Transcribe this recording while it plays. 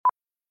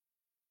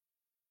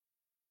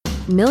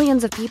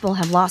Millions of people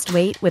have lost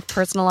weight with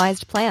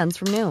personalized plans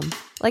from Noom.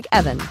 Like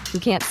Evan, who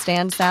can't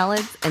stand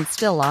salads and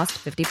still lost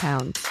 50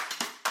 pounds.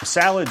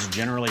 Salads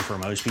generally for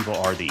most people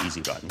are the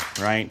easy button,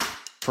 right?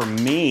 For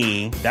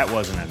me, that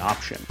wasn't an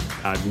option.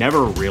 I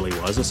never really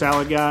was a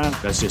salad guy.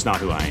 That's just not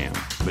who I am.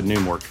 But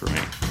Noom worked for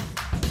me.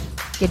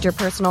 Get your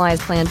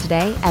personalized plan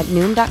today at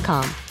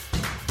Noom.com.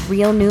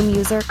 Real Noom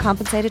user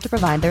compensated to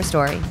provide their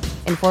story.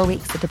 In 4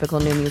 weeks, the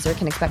typical Noom user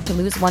can expect to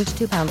lose 1 to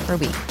 2 pounds per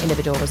week.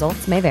 Individual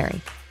results may vary.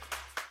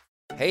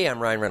 Hey, I'm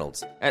Ryan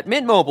Reynolds. At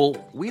Mint Mobile,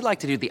 we like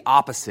to do the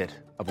opposite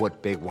of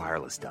what Big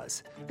Wireless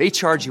does. They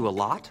charge you a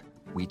lot,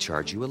 we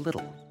charge you a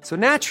little. So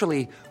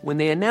naturally, when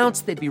they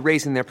announced they'd be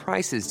raising their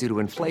prices due to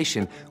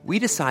inflation, we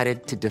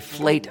decided to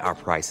deflate our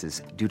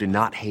prices due to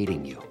not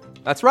hating you.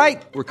 That's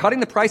right. We're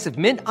cutting the price of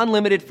Mint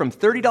Unlimited from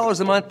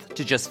 $30 a month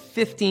to just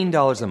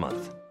 $15 a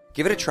month.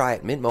 Give it a try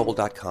at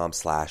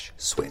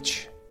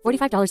mintmobile.com/switch.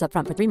 $45 up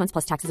front for 3 months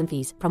plus taxes and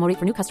fees. Promo rate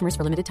for new customers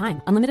for limited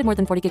time. Unlimited more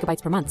than 40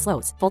 gigabytes per month.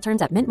 Slows full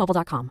terms at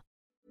mintmobile.com.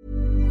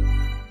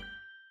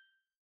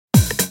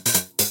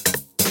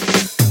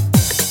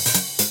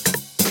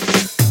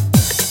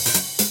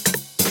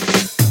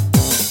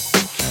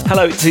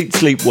 Hello, it's Eat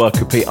Sleep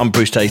Work Repeat. I'm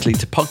Bruce Daisley.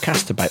 It's a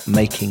podcast about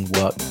making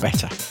work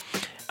better.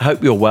 I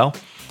hope you're well.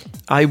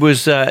 I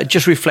was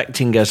just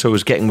reflecting as I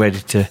was getting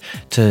ready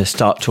to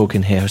start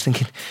talking here. I was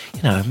thinking,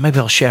 maybe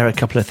I'll share a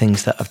couple of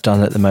things that I've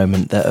done at the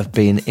moment that have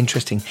been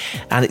interesting.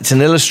 And it's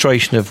an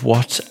illustration of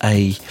what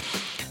a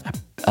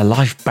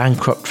life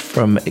bankrupt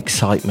from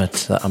excitement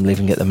that I'm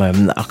living at the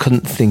moment. I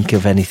couldn't think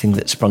of anything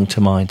that sprung to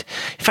mind.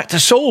 In fact, I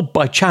saw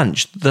by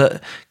chance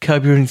that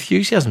Curb Your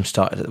Enthusiasm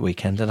started at the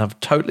weekend, and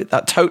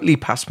that totally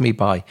passed me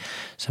by.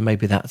 So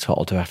maybe that's what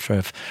I'll do after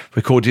I've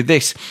recorded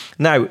this.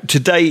 Now,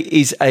 today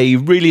is a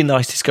really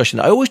nice discussion.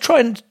 I always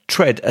try and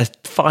tread a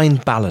fine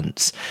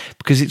balance,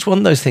 because it's one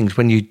of those things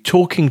when you're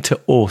talking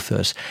to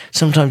authors,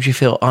 sometimes you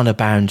feel honor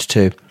bound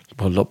to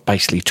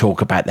basically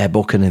talk about their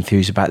book and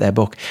enthuse about their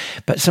book.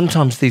 But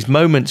sometimes these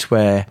moments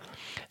where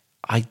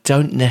I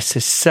don't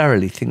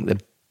necessarily think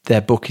that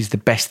their book is the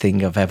best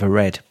thing I've ever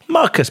read.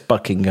 Marcus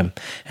Buckingham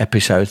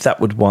episodes, that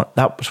was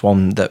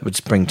one that would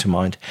spring to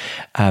mind,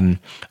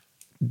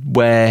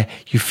 where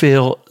you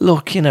feel,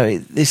 look,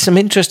 there's some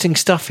interesting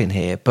stuff in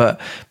here,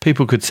 but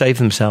people could save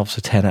themselves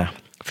a tenner,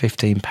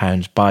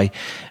 £15 by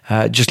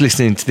just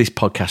listening to this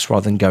podcast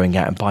rather than going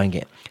out and buying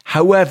it.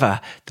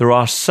 However, there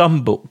are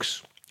some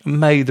books.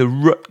 May the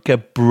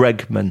Rutger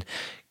Bregman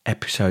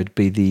episode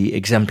be the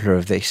exemplar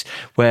of this,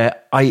 where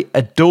I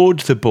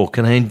adored the book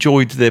and I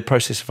enjoyed the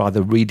process of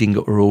either reading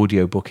or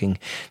audiobooking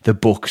the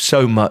book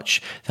so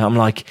much that I'm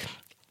like,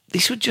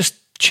 this would just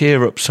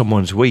cheer up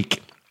someone's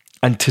week.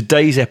 And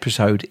today's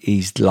episode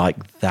is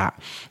like that.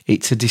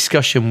 It's a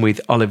discussion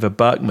with Oliver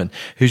Burkeman,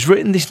 who's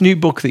written this new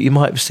book that you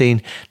might have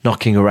seen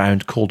knocking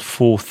around called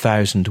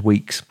 4,000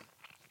 Weeks.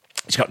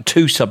 It's got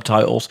 2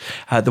 subtitles.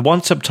 The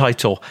one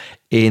subtitle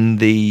in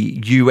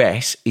the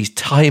US is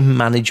Time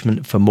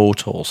Management for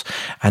Mortals.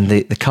 And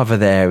the cover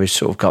there is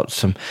sort of got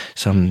some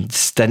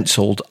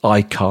stenciled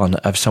icon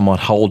of someone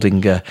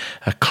holding a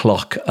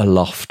clock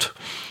aloft.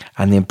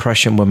 And the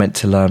impression we're meant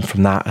to learn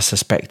from that, I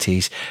suspect,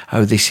 is,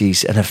 this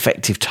is an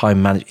effective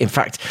time management. In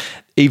fact,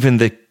 even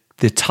the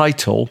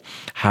title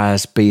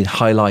has been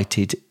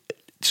highlighted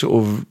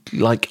sort of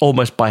like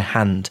almost by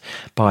hand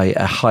by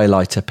a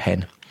highlighter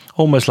pen.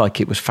 Almost like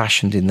it was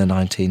fashioned in the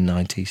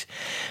 1990s.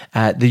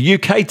 The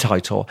UK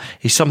title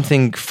is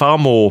something far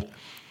more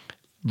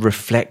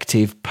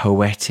reflective,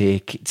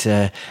 poetic. It's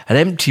an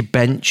empty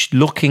bench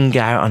looking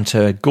out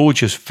onto a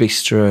gorgeous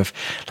vista of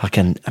like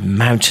a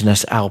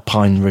mountainous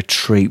alpine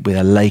retreat with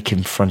a lake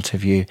in front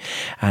of you.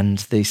 And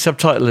the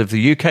subtitle of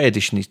the UK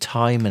edition is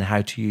Time and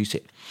How to Use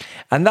It.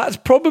 And that's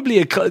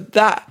probably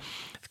that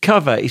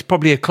cover is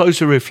probably a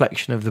closer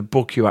reflection of the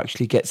book you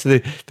actually get. So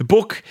the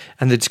book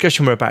and the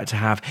discussion we're about to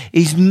have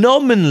is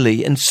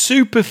nominally and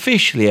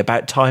superficially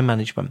about time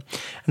management.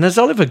 And as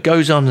Oliver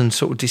goes on and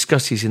sort of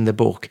discusses in the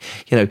book,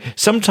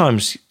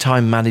 sometimes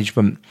time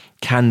management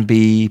can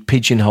be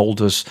pigeonholed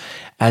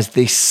as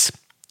this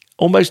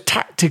almost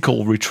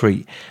tactical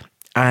retreat.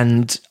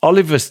 And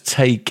Oliver's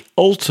take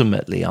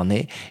ultimately on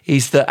it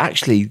is that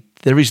actually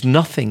there is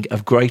nothing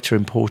of greater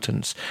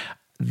importance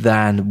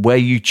than where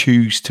you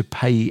choose to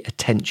pay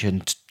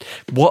attention,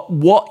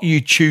 what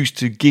you choose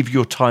to give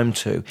your time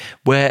to,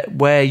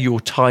 where your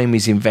time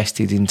is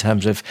invested in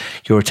terms of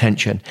your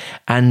attention.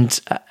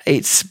 And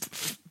it's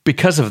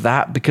because of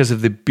that, because of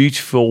the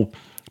beautiful,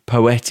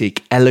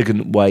 poetic,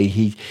 elegant way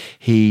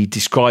he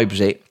describes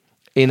it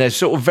in a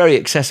sort of very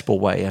accessible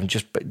way and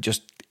just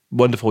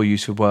wonderful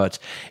use of words.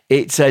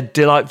 It's a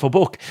delightful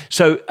book.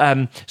 So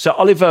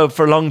Oliver,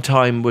 for a long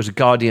time, was a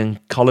Guardian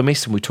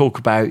columnist, and we talk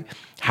about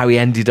how he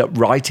ended up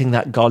writing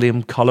that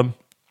Guardian column,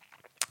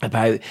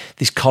 about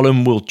this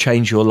column will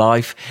change your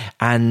life,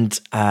 and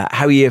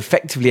how he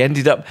effectively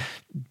ended up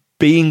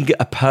being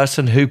a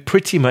person who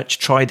pretty much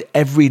tried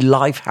every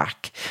life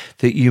hack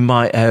that you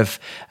might have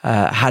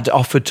had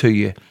offered to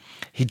you.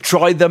 He'd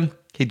tried them,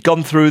 he'd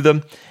gone through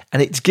them,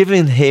 and it's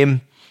given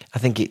him, I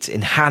think it's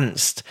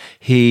enhanced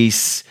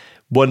his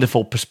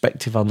wonderful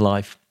perspective on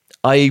life.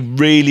 I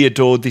really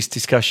adored this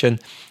discussion.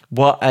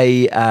 What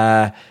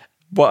a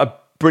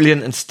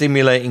brilliant and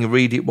stimulating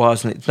read it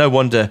was, and it's no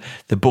wonder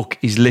the book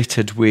is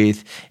littered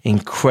with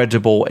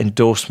incredible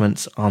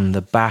endorsements on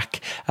the back.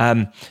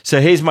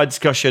 So here's my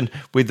discussion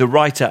with the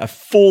writer of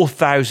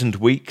 4,000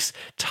 Weeks,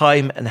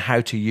 Time and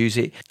How to Use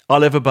It,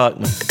 Oliver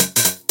Burkeman.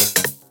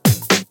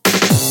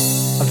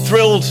 I'm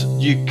thrilled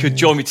you could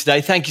join me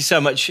today. Thank you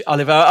so much,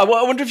 Oliver. I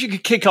wonder if you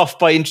could kick off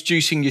by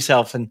introducing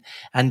yourself and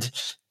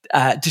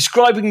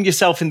describing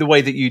yourself in the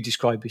way that you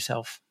describe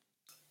yourself.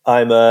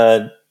 I'm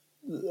a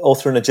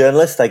author and a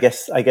journalist. I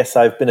guess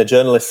I've been a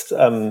journalist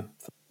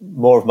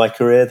more of my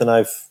career than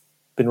I've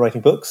been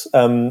writing books.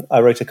 I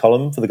wrote a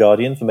column for The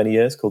Guardian for many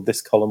years called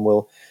This Column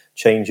Will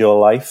Change Your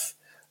Life,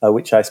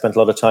 which I spent a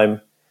lot of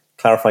time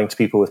clarifying to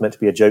people was meant to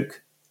be a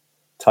joke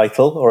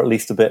title, or at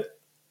least a bit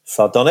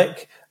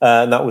sardonic.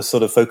 And that was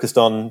sort of focused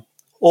on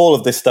all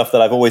of this stuff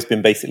that I've always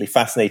been basically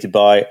fascinated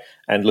by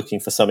and looking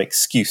for some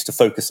excuse to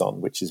focus on,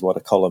 which is what a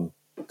column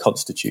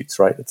constitutes,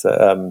 right? It's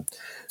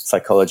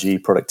psychology,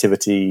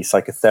 productivity,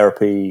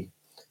 psychotherapy,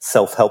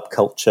 self-help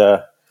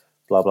culture,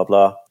 blah, blah,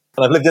 blah.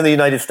 And I've lived in the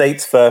United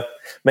States for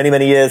many,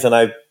 many years,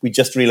 and we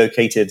just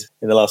relocated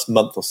in the last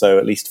month or so,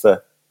 at least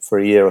for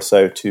a year or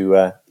so,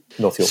 to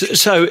North Yorkshire.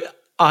 So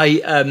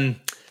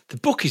the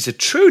book is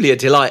truly a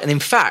delight. And in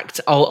fact,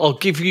 I'll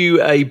give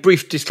you a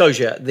brief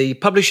disclosure. The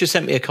publisher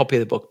sent me a copy of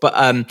the book,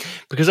 but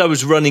because I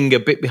was running a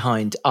bit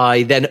behind,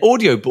 I then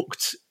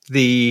audiobooked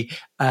the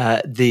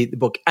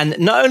book. And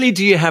not only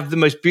do you have the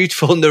most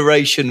beautiful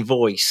narration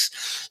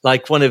voice,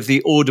 like one of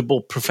the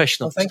Audible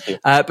professionals, thank you.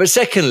 But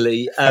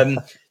secondly,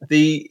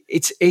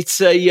 it's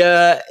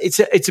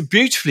a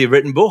beautifully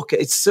written book.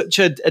 It's such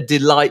a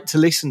delight to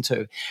listen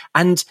to.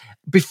 And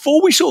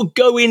before we sort of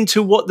go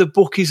into what the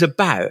book is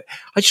about,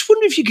 I just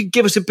wonder if you could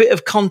give us a bit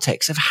of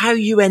context of how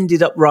you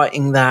ended up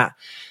writing that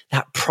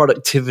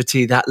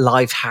productivity, that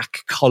life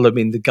hack column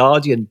in The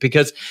Guardian,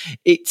 because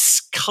it's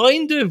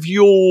kind of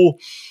your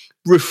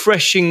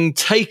refreshing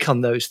take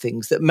on those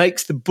things that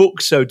makes the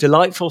book so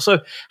delightful. So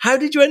how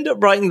did you end up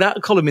writing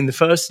that column in the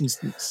first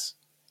instance?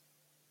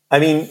 I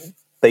mean,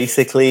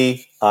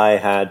 basically, I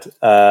had,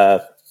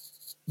 for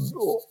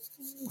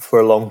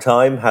a long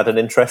time, had an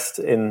interest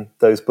in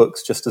those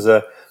books just as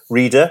a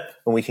reader,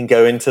 and we can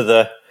go into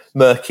the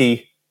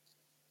murky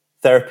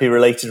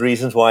therapy-related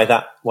reasons why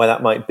that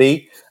might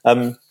be.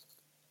 And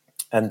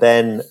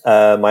then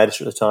my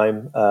editor at the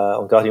time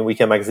on Guardian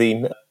Weekend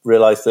magazine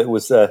realised that it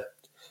was a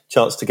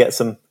chance to get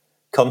some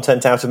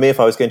content out of me if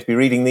I was going to be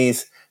reading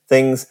these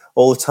things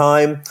all the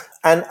time.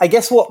 And I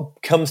guess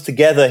what comes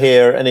together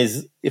here, and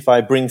is, if I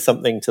bring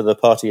something to the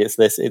party, it's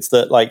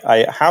that like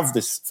I have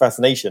this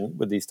fascination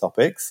with these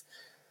topics.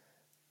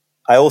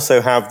 I also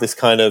have this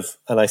kind of,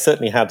 and I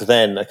certainly had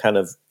then, a kind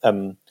of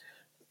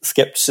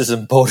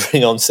skepticism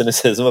bordering on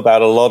cynicism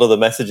about a lot of the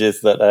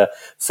messages that are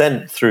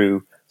sent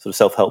through sort of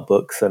self-help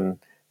books and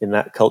in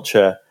that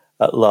culture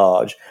at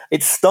large.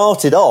 It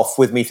started off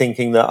with me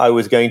thinking that I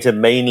was going to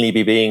mainly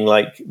be being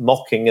like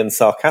mocking and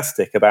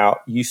sarcastic about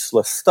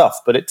useless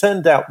stuff, but it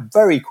turned out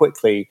very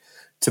quickly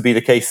to be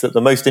the case that the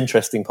most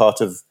interesting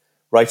part of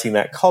writing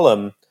that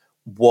column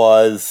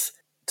was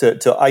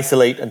to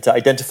isolate and to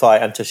identify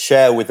and to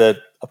share with a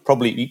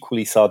probably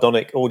equally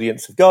sardonic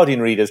audience of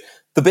Guardian readers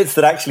the bits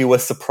that actually were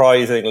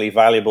surprisingly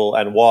valuable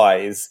and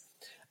wise.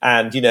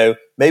 And, you know,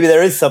 maybe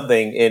there is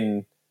something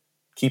in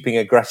keeping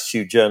a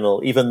gratitude journal,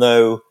 even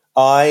though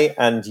I,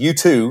 and you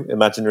too,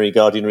 imaginary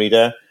Guardian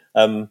reader,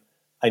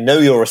 I know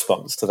your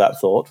response to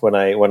that thought when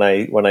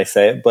I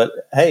say it, but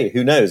hey,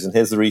 who knows? And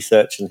here's the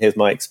research, and here's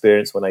my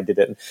experience when I did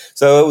it.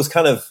 So it was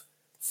kind of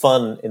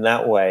fun in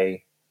that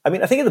way. I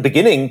mean, I think at the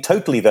beginning,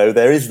 totally though,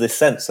 there is this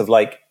sense of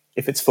like,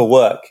 if it's for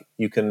work,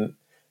 you can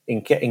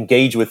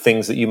engage with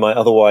things that you might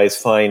otherwise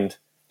find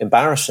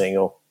embarrassing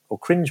or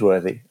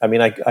cringeworthy. I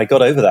mean, I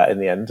got over that in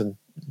the end and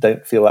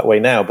don't feel that way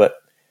now, but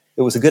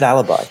it was a good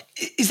alibi.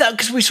 Is that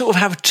because we sort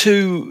of have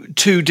two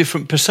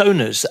different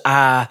personas,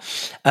 our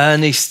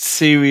earnest,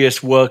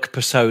 serious work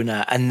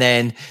persona, and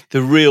then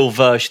the real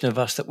version of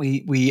us that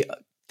we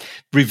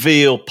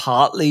reveal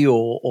partly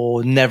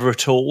or never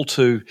at all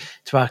to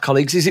our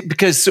colleagues? Is it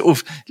because sort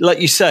of, like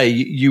you say,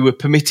 you were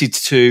permitted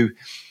to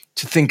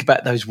think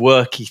about those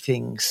worky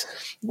things?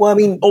 Well, I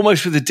mean,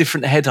 almost with a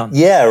different head on.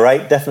 Yeah,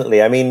 right.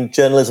 Definitely. I mean,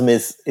 journalism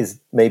is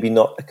maybe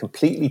not a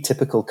completely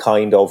typical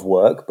kind of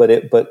work, but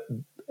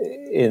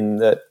in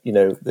that, you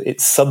know,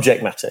 its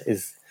subject matter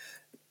is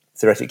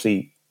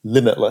theoretically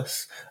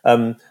limitless.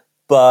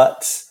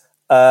 But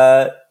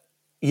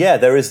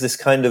there is this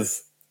kind of,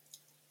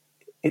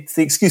 it's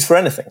the excuse for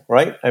anything,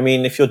 right? I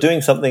mean, if you're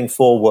doing something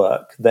for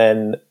work,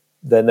 then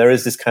there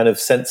is this kind of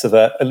sense of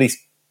at least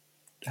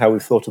how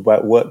we've thought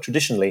about work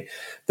traditionally,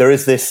 there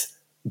is this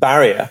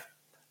barrier.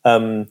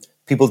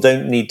 People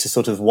don't need to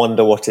sort of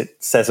wonder what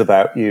it says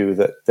about you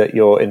that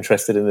you're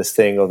interested in this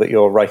thing or that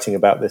you're writing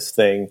about this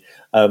thing,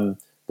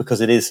 because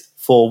it is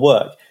for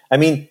work. I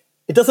mean,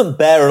 it doesn't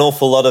bear an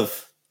awful lot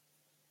of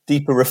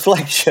deeper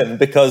reflection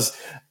because,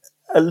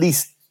 at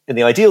least in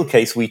the ideal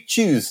case, we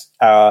choose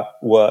our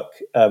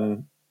work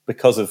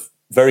because of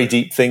very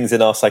deep things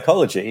in our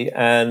psychology,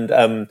 and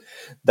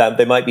that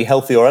they might be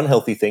healthy or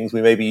unhealthy things.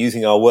 We may be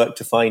using our work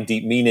to find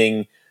deep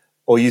meaning,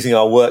 or using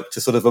our work to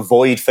sort of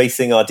avoid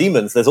facing our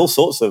demons. There's all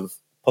sorts of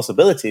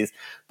possibilities,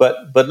 but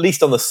at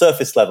least on the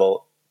surface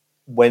level,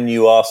 when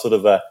you are sort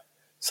of a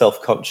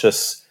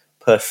self-conscious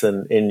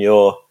person in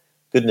your,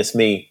 goodness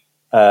me,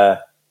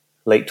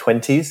 late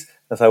 20s,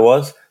 as I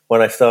was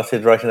when I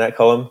started writing that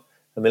column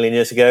a million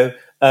years ago,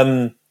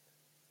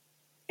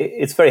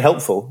 it's very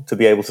helpful to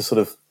be able to sort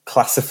of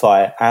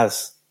classify it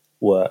as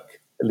work,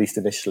 at least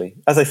initially.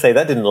 As I say,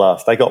 that didn't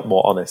last. I got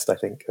more honest, I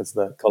think, as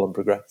the column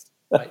progressed.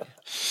 Right.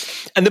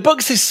 And the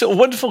book's this sort of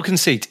wonderful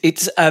conceit.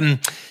 It's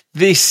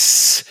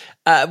this...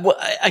 well,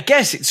 I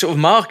guess it's sort of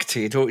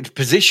marketed or it's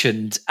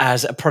positioned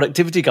as a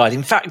productivity guide.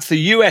 In fact, the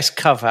US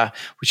cover,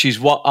 which is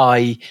what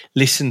I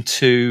listened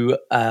to,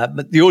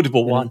 the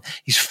Audible one,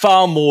 is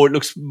far more, it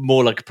looks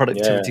more like a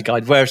productivity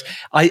guide. Whereas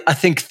I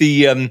think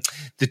the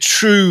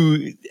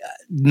true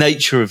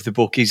nature of the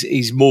book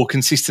is more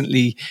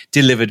consistently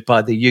delivered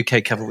by the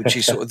UK cover, which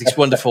is sort of this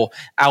wonderful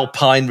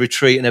alpine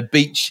retreat and a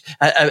beach,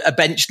 a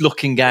bench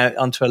looking out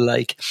onto a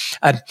lake.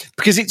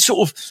 Because it's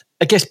sort of,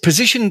 I guess,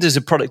 positioned as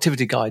a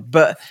productivity guide,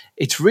 but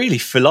it's really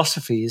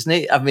philosophy, isn't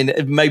it? I mean,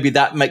 maybe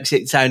that makes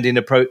it sound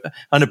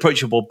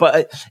unapproachable,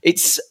 but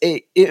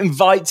it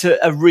invites a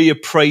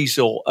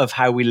reappraisal of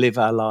how we live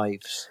our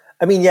lives.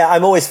 I mean, yeah,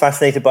 I'm always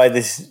fascinated by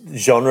this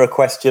genre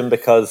question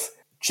because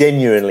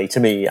genuinely, to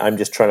me, I'm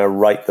just trying to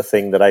write the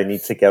thing that I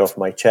need to get off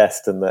my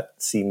chest, and that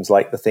seems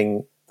like the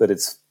thing that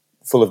it's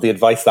full of the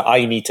advice that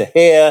I need to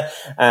hear.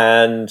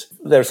 And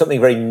there's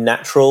something very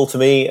natural to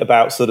me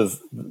about sort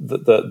of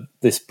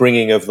this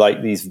bringing of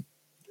like these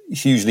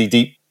hugely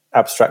deep,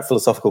 abstract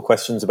philosophical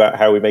questions about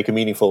how we make a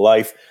meaningful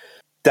life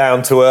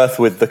down to earth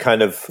with the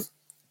kind of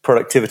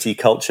productivity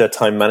culture,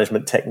 time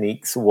management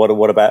techniques. What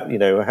about,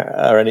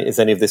 is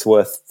any of this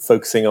worth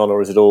focusing on,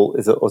 or is it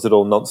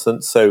all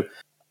nonsense? So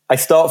I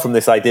start from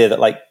this idea that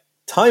like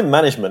time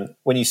management,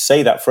 when you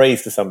say that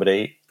phrase to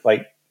somebody,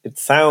 like it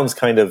sounds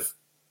kind of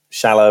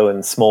shallow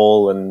and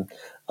small and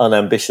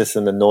unambitious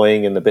and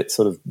annoying and a bit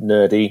sort of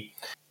nerdy.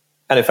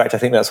 And in fact, I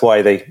think that's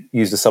why they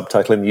used a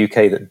subtitle in the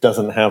UK that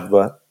doesn't have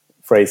the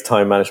phrase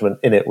time management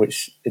in it,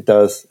 which it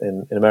does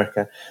in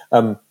America.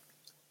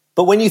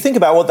 But when you think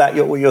about what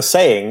you're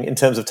saying in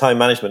terms of time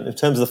management, in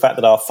terms of the fact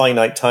that our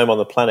finite time on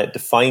the planet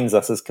defines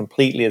us as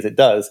completely as it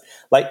does,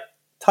 like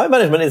time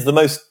management is the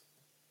most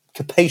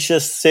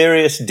capacious,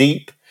 serious,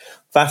 deep,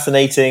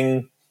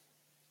 fascinating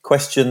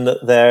question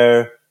that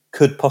there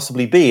could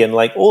possibly be, and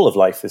like all of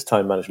life is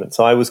time management.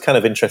 So I was kind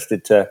of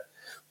interested to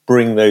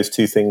bring those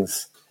two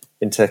things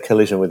into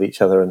collision with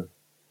each other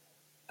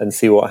and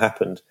see what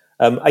happened.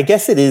 I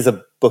guess it is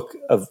a book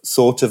of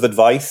sort of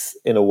advice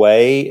in a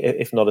way,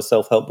 if not a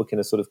self-help book in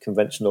a sort of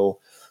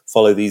conventional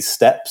follow these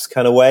steps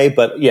kind of way.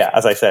 But yeah,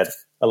 as I said,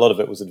 a lot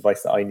of it was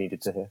advice that I needed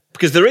to hear.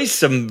 Because there is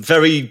some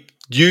very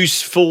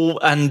useful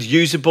and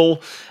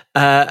usable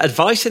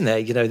advice in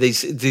there.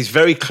 There's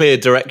very clear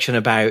direction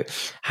about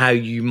how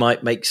you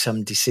might make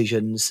some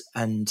decisions.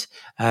 And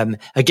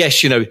I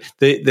guess,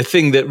 the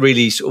thing that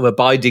really sort of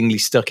abidingly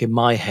stuck in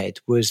my head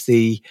was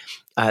the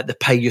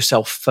pay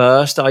yourself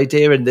first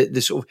idea, and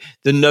the sort of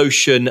the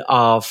notion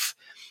of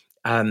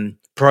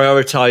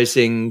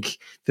prioritizing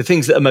the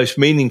things that are most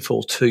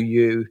meaningful to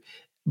you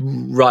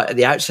right at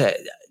the outset.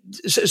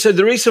 So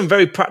there is some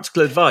very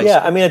practical advice. Yeah,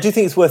 I mean, I do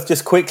think it's worth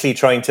just quickly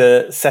trying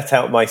to set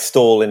out my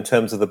stall in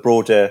terms of the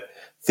broader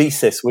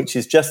thesis, which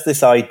is just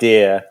this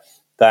idea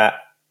that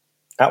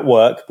at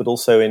work, but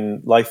also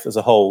in life as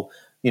a whole,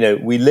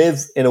 we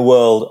live in a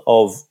world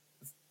of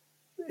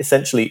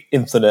essentially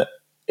infinite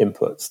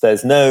inputs.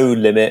 There's no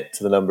limit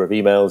to the number of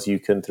emails you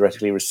can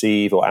theoretically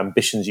receive, or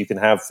ambitions you can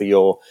have for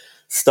your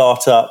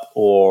startup,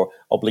 or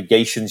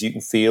obligations you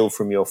can feel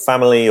from your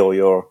family, or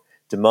your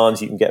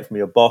demands you can get from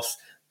your boss.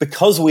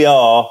 Because we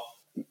are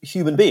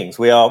human beings,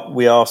 we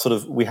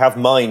have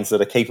minds that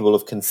are capable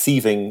of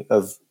conceiving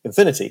of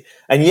infinity.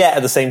 And yet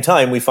at the same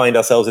time, we find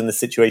ourselves in the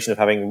situation of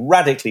having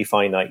radically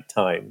finite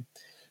time.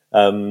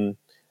 So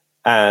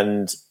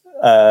there's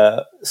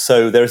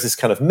this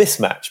kind of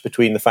mismatch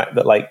between the fact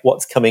that like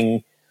what's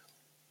coming,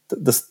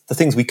 the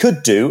things we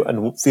could do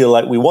and feel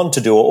like we want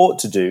to do or ought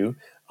to do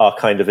are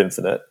kind of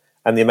infinite,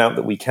 and the amount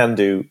that we can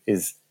do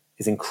is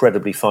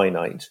incredibly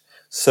finite.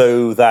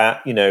 So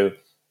that,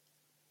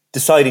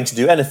 deciding to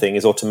do anything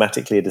is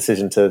automatically a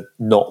decision to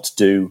not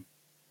do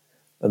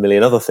a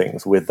million other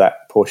things with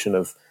that portion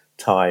of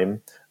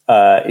time.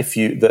 I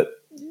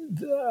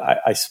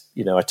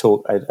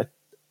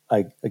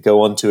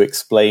go on to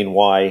explain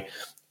why,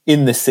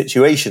 in this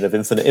situation of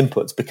infinite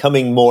inputs,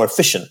 becoming more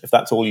efficient, if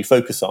that's all you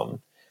focus on,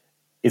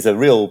 is a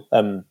real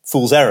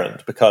fool's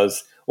errand,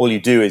 because all you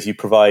do is you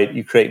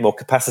create more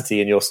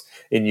capacity in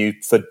you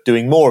for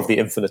doing more of the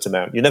infinite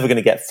amount. You're never going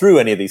to get through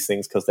any of these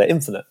things because they're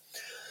infinite.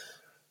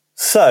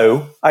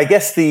 So I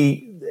guess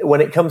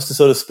when it comes to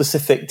sort of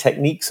specific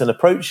techniques and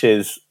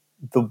approaches,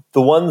 the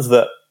ones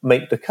that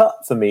make the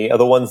cut for me are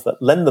the ones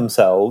that lend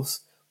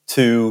themselves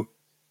to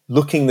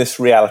looking this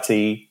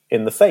reality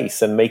in the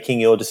face and making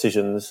your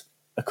decisions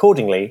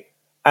accordingly,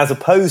 as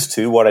opposed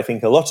to what I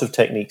think a lot of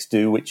techniques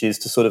do, which is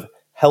to sort of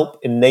help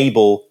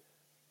enable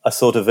a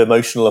sort of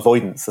emotional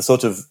avoidance, a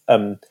sort of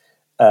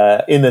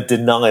inner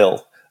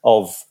denial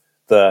of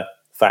the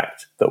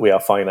fact that we are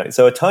finite.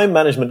 So a time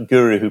management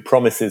guru who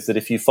promises that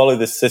if you follow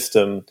this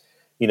system,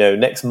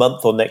 next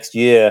month or next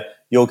year,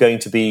 you're going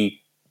to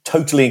be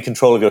totally in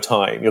control of your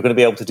time. You're going to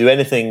be able to do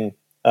anything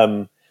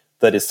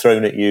that is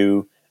thrown at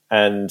you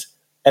and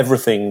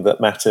everything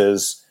that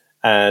matters,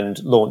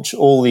 and launch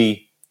all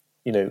the,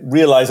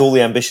 realize all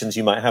the ambitions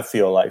you might have for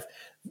your life.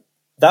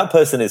 That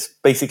person is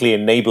basically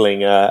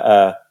enabling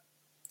a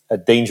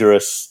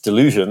dangerous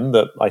delusion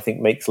that I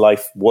think makes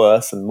life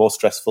worse and more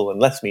stressful and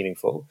less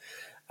meaningful.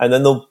 And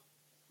then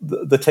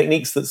the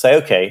techniques that say,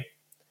 okay,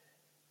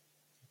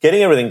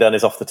 getting everything done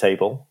is off the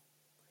table.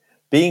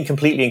 Being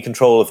completely in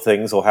control of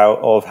things or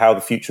how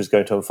the future is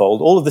going to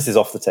unfold, all of this is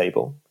off the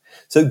table.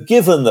 So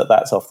given that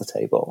that's off the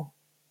table,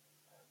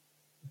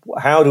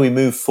 how do we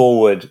move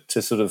forward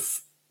to sort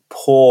of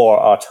pour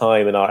our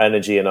time and our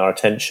energy and our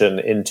attention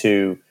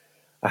into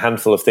a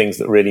handful of things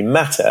that really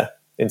matter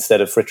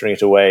instead of frittering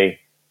it away,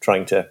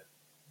 trying to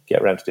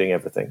get around to doing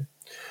everything?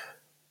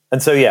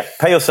 And so,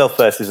 pay yourself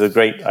first is a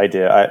great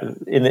idea.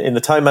 In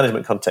the time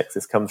management context,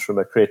 this comes from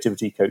a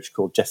creativity coach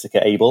called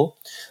Jessica Abel.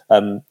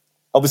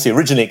 Obviously,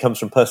 originally it comes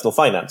from personal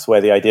finance,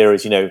 where the idea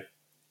is,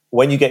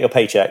 when you get your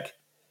paycheck,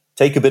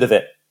 take a bit of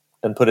it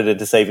and put it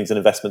into savings and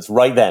investments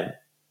right then.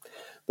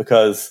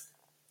 Because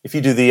if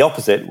you do the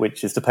opposite,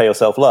 which is to pay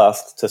yourself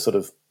last, to sort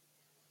of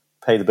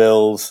pay the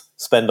bills,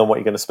 spend on what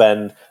you're going to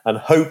spend, and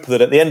hope that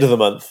at the end of the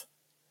month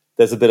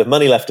there's a bit of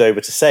money left over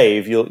to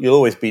save, you'll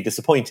always be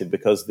disappointed,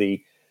 because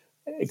the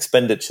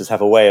expenditures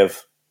have a way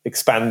of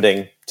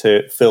expanding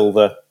to fill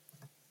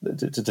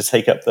to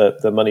take up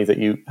the money that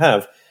you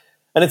have.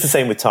 And it's the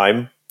same with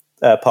time.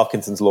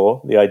 Parkinson's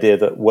law, the idea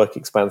that work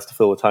expands to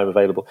fill the time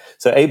available.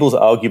 So Abel's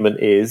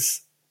argument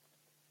is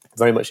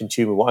very much in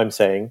tune with what I'm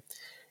saying.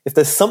 If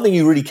there's something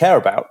you really care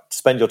about to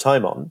spend your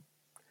time on,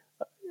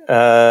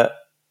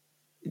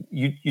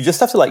 you just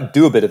have to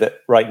do a bit of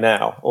it right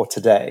now or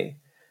today.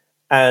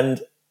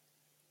 And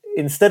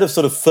instead of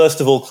sort of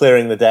first of all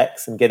clearing the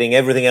decks and getting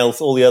everything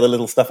else, all the other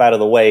little stuff out of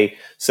the way,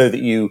 so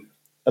that you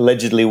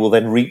allegedly will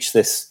then reach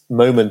this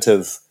moment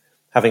of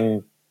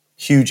having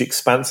huge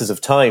expanses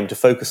of time to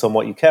focus on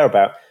what you care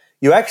about,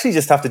 you actually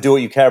just have to do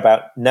what you care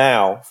about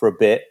now for a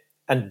bit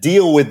and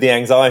deal with the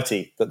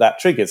anxiety that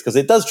triggers, because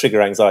it does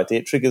trigger anxiety.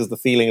 It triggers the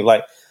feeling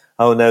of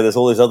oh no, there's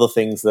all these other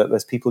things that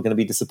there's people going to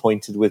be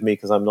disappointed with me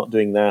because I'm not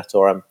doing that,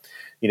 or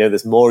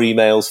there's more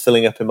emails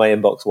filling up in my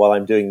inbox while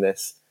I'm doing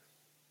this.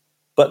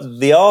 But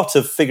the art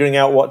of figuring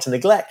out what to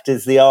neglect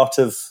is the art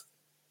of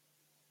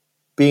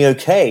being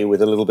okay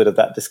with a little bit of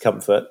that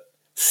discomfort,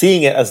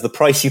 seeing it as the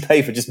price you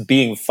pay for just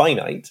being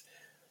finite.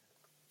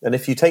 And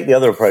if you take the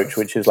other approach,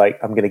 which is I'm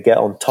going to get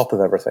on top of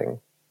everything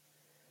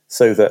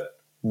so that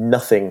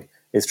nothing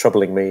is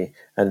troubling me,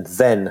 and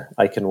then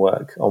I can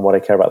work on what I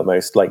care about the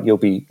most, you'll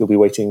be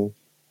waiting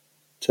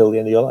till the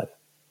end of your life.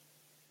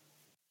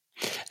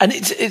 And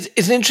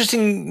it's an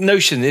interesting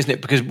notion, isn't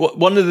it? Because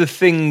one of the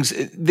things,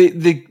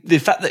 the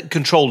fact that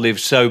control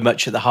lives so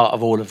much at the heart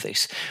of all of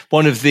this,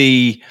 one of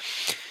the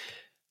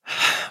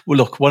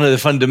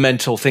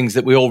fundamental things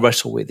that we all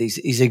wrestle with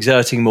is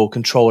exerting more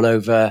control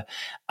over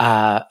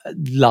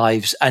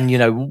lives. And,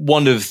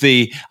 one of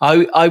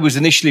I was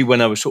initially,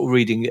 when I was sort of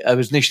reading, I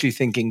was initially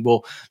thinking,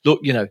 well,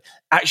 look,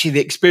 actually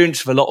the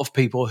experience of a lot of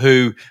people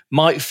who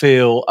might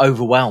feel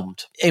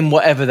overwhelmed in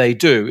whatever they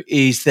do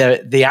is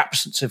the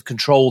absence of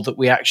control that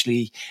we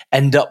actually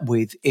end up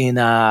with in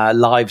our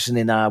lives and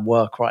in our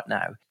work right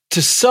now.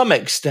 To some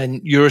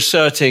extent, you're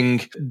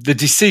asserting the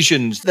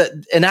decisions that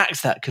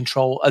enact that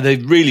control are the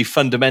really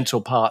fundamental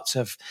parts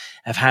of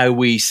how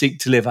we seek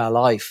to live our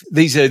life.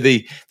 These are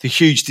the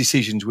huge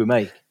decisions we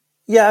make.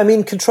 Yeah, I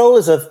mean, control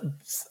is a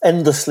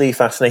endlessly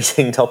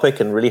fascinating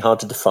topic and really hard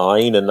to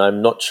define. And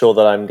I'm not sure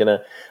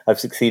that I've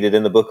succeeded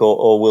in the book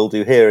or will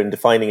do here in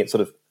defining it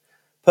sort of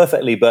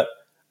perfectly. But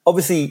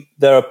obviously,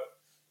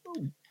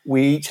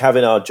 we each have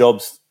in our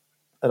jobs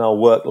and our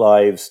work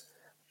lives,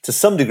 to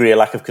some degree, a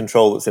lack of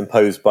control that's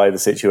imposed by the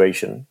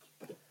situation.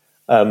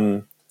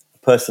 A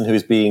person who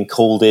is being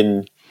called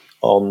in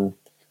on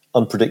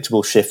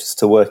unpredictable shifts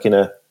to work in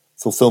a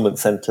fulfillment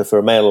center for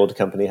a mail order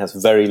company has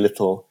very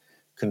little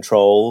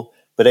control.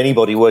 But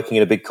anybody working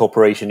in a big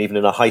corporation, even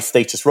in a high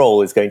status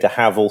role, is going to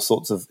have all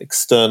sorts of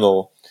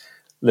external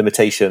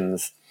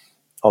limitations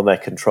on their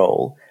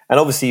control. And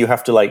obviously you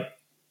have to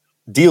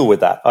deal with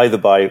that, either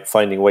by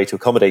finding a way to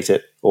accommodate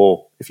it,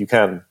 or if you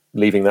can,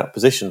 leaving that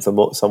position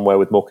for somewhere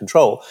with more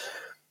control.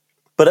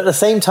 But at the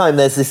same time,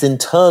 there's this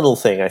internal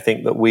thing, I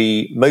think, that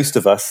most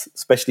of us,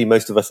 especially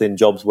most of us in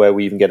jobs where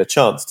we even get a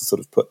chance to sort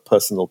of put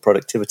personal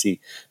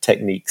productivity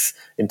techniques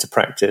into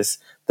practice,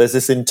 there's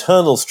this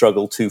internal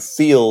struggle to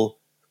feel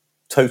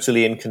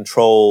totally in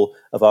control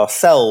of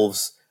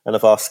ourselves and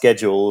of our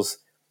schedules,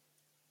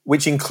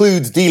 which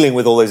includes dealing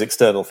with all those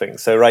external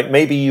things. So,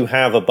 maybe you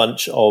have a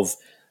bunch of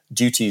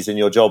duties in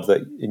your job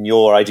that in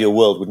your ideal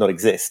world would not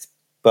exist,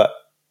 but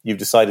you've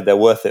decided they're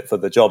worth it for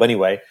the job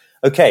anyway.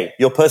 Okay,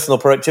 your personal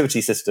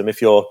productivity system,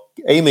 if you're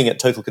aiming at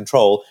total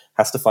control,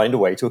 has to find a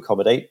way to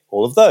accommodate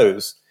all of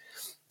those.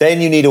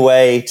 Then you need a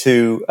way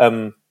to,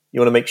 you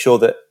want to make sure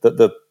that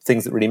the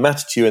things that really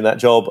matter to you in that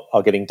job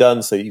are getting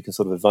done so you can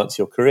sort of advance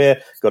your career.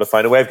 You've got to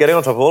find a way of getting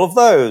on top of all of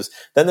those.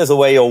 Then there's a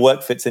way your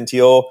work fits into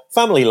your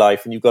family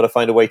life, and you've got to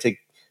find a way to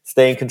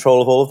stay in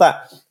control of all of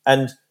that.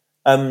 And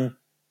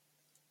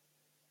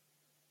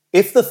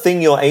if the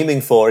thing you're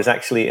aiming for is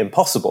actually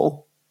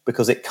impossible,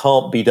 because it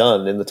can't be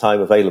done in the time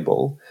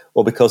available,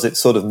 or because it's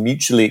sort of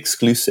mutually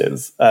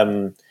exclusive.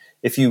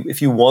 If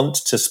you want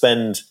to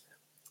spend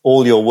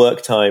all your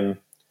work time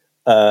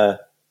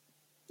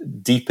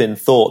deep in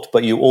thought,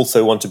 but you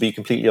also want to be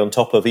completely on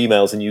top of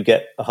emails and you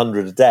get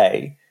 100 a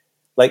day,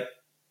 like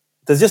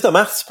there's just a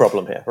maths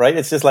problem here, right?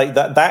 It's just like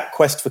that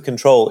quest for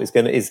control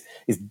is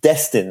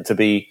destined to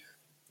be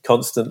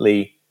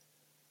constantly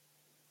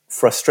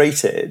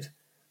frustrated.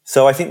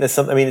 So I think there's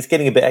something, I mean, it's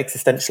getting a bit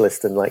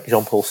existentialist and like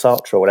Jean-Paul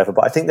Sartre or whatever,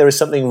 but I think there is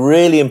something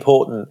really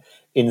important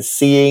in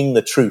seeing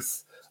the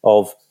truth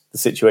of the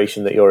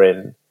situation that you're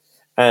in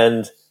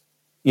and,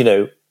 you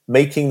know,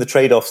 making the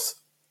trade-offs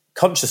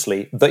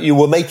consciously that you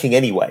were making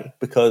anyway.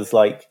 Because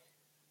like,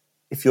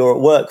 if you're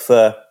at work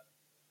for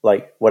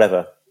like,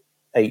 whatever,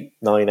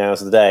 8-9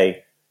 hours a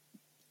day,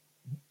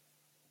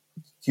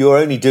 you're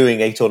only doing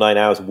 8 or 9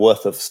 hours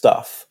worth of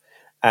stuff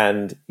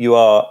and you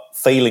are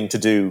failing to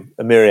do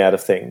a myriad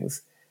of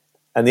things.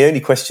 And the only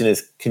question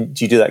is, do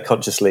you do that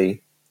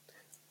consciously,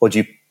 or do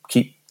you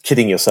keep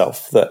kidding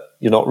yourself that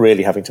you're not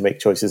really having to make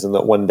choices and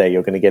that one day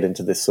you're going to get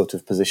into this sort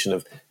of position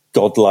of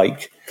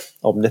godlike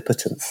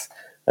omnipotence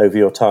over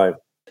your time?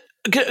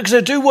 Because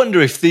I do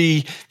wonder if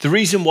the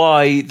reason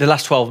why the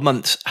last 12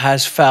 months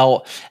has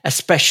felt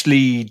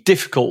especially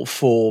difficult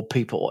for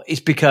people is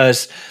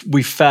because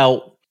we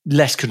felt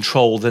less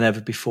control than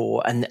ever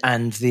before,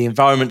 and the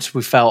environments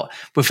we felt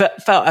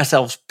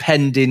ourselves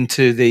penned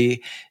into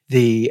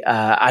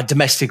our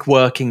domestic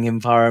working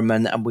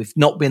environment, and we've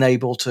not been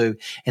able to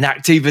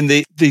enact even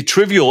the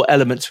trivial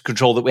elements of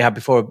control that we had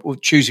before,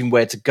 choosing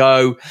where to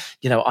go,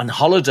 you know, on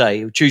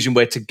holiday, choosing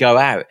where to go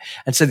out.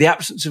 And so the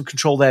absence of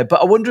control there. But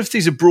I wonder if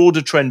there's a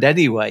broader trend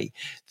anyway,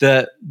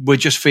 that we're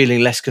just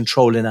feeling less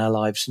control in our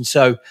lives. And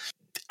so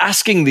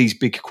asking these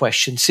big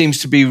questions seems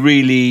to be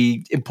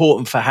really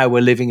important for how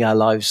we're living our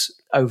lives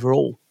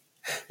overall.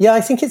 Yeah,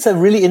 I think it's a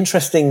really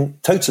interesting,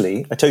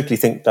 I totally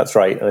think that's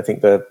right. And I think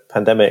the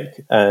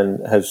pandemic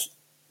has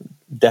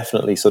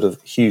definitely sort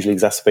of hugely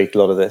exacerbated a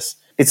lot of this.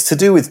 It's to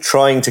do with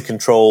trying to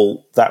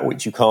control that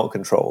which you can't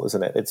control,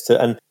 isn't it?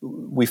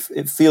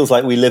 It feels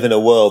like we live in a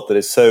world that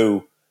is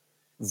so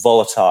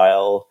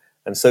volatile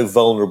and so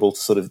vulnerable to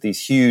sort of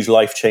these huge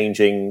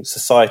life-changing,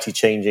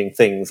 society-changing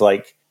things.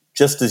 Like,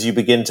 just as you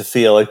begin to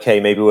feel, okay,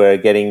 maybe we're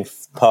getting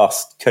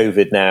past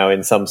COVID now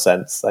in some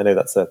sense. I know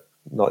that's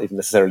not even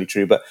necessarily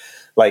true, but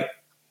like,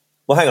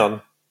 well, hang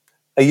on.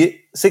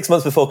 6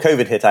 months before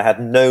COVID hit, I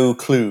had no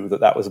clue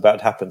that was about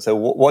to happen. So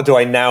what do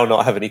I now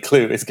not have any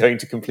clue is going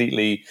to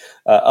completely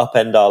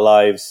upend our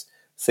lives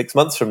 6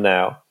 months from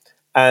now?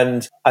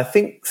 And I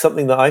think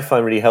something that I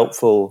find really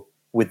helpful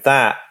with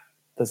that,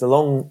 there's a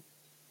long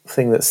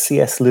thing that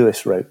C.S.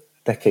 Lewis wrote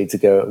decades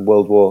ago in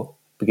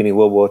beginning of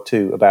World War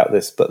II about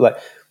this, but like,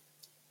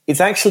 it's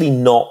actually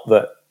not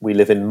that we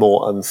live in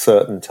more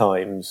uncertain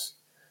times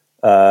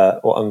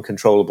or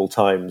uncontrollable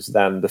times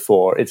than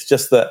before. It's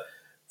just that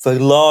for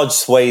large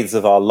swathes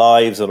of our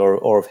lives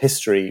or of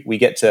history, we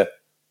get to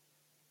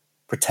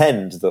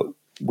pretend that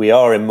we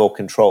are in more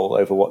control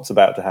over what's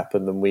about to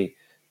happen than we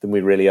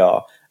really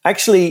are.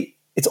 Actually,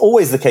 it's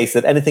always the case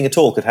that anything at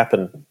all could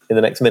happen in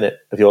the next minute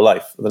of your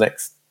life, or the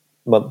next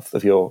month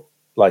of your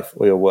life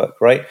or your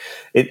work, right?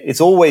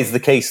 It's always the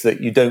case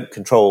that you don't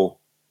control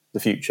the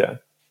future.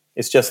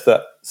 It's just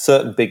that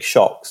certain big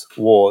shocks,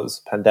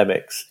 wars,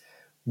 pandemics,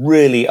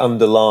 really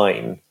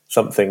underline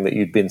something that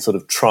you'd been sort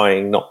of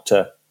trying not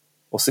to,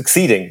 or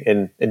succeeding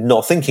in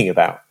not thinking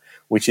about,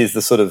 which is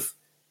the sort of,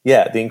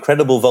 the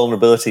incredible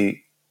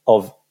vulnerability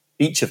of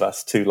each of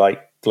us to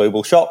like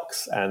global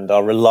shocks and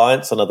our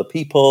reliance on other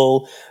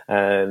people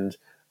and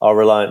our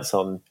reliance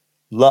on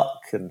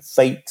luck and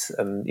fate.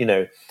 And, you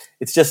know,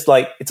 it's just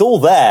like, it's all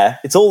there.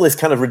 It's all this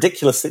kind of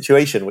ridiculous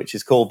situation, which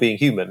is called being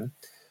human.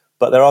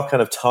 But there are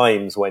kind of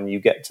times when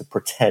you get to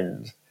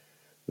pretend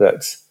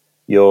that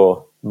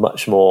you're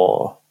much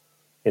more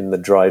in the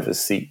driver's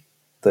seat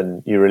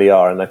than you really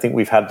are. And I think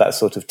we've had that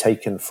sort of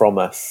taken from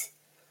us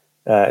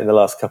in the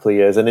last couple of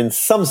years. And in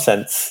some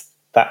sense,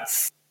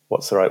 that's,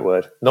 what's the right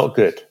word? Not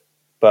good,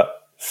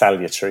 but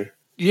salutary.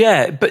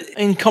 Yeah, but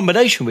in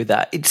combination with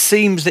that, it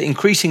seems that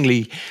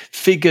increasingly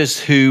figures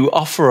who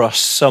offer us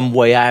some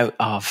way out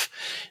of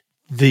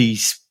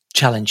these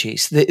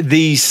challenges,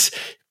 these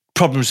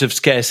problems of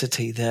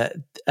scarcity that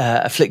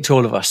afflict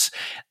all of us,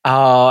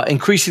 are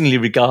increasingly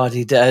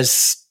regarded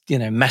as, you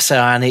know,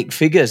 messianic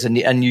figures.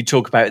 And you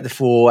talk about the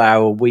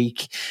 4-hour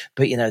week,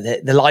 but, you know,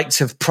 the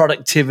likes of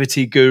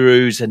productivity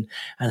gurus and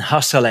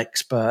hustle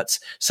experts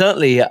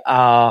certainly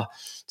are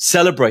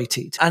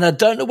celebrated. And I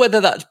don't know whether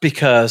that's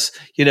because,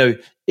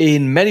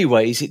 in many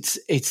ways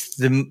it's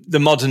the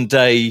modern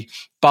day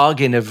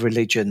bargain of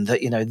religion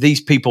that,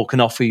 these people can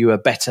offer you a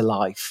better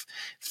life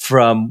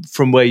from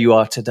where you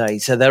are today.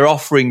 So they're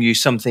offering you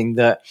something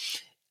that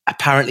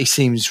apparently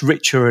seems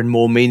richer and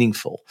more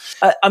meaningful.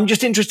 I'm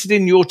just interested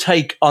in your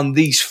take on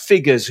these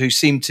figures who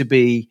seem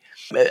to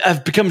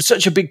have become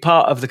such a big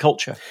part of the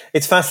culture.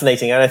 It's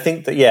fascinating. And I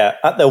think that,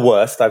 at their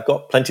worst, I've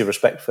got plenty of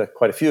respect for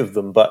quite a few of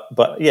them, but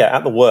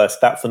at the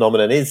worst, that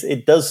phenomenon is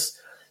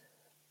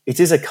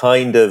a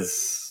kind of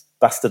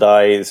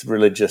bastardized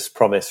religious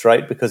promise,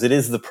 right? Because it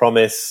is the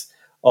promise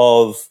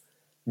of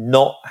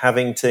not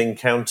having to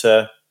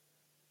encounter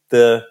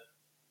the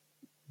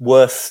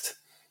worst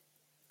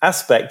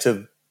aspect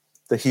of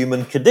the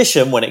human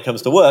condition when it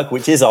comes to work,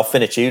 which is our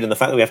finitude and the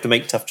fact that we have to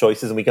make tough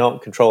choices and we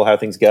can't control how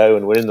things go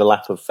and we're in the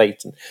lap of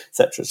fate, and et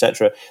cetera, et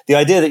cetera. The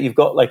idea that you've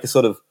got like a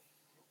sort of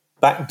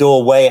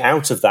backdoor way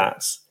out of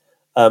that,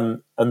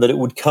 and that it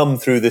would come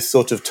through this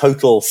sort of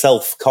total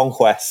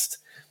self-conquest,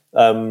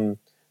 that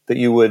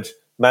you would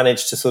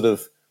manage to sort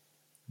of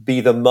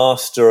be the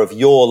master of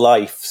your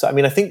life. So,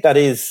 I think that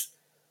is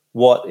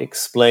what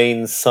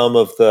explains some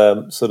of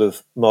the sort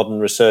of modern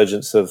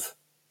resurgence of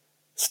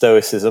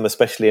Stoicism,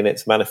 especially in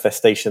its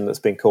manifestation that's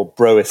been called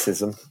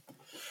Broicism.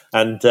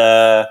 And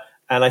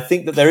I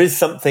think that there is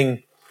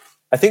something,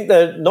 I think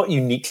they're not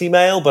uniquely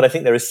male, but I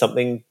think there is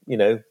something,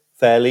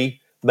 fairly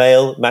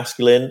male,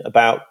 masculine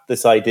about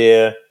this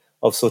idea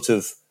of sort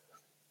of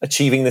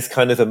achieving this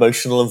kind of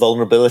emotional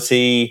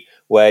invulnerability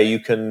where you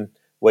can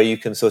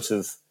sort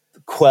of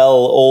quell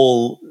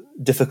all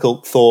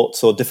difficult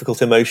thoughts or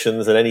difficult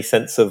emotions and any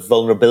sense of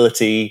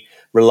vulnerability,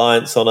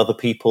 reliance on other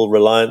people,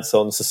 reliance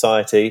on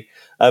society.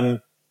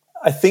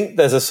 I think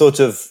there's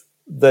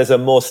a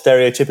more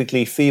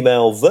stereotypically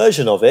female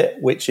version of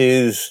it, which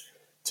is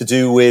to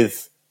do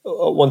with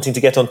wanting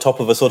to get on top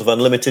of a sort of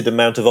unlimited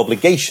amount of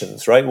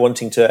obligations, right?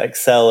 Wanting to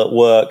excel at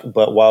work,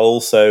 but while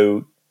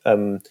also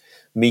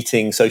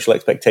meeting social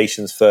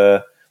expectations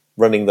for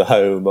running the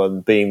home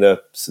and being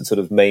the sort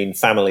of main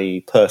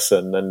family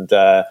person, and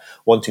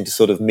wanting to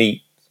sort of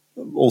meet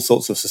all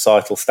sorts of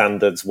societal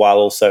standards while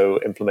also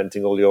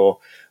implementing all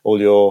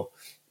your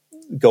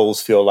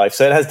goals for your life.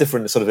 So it has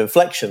different sort of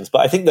inflections,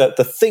 but I think that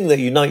the thing that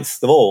unites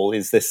them all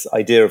is this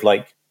idea of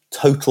like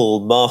total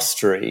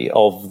mastery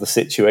of the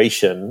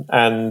situation.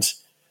 And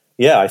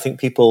I think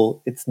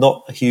it's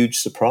not a huge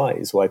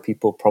surprise why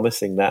people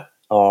promising that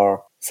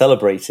are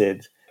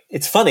celebrated.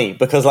 It's funny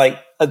because like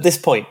at this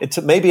point,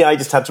 maybe I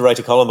just had to write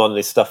a column on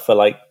this stuff for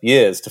like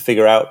years to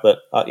figure out that,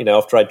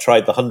 after I'd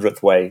tried the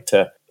 100th way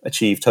to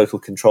achieve total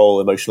control,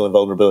 emotional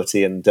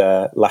invulnerability, and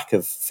lack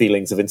of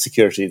feelings of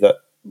insecurity, that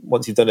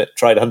once you've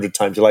tried 100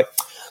 times, you're like,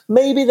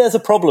 maybe there's a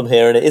problem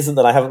here. And it isn't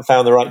that I haven't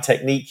found the right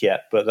technique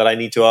yet, but that I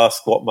need to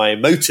ask what my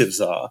motives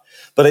are.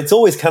 But it's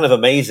always kind of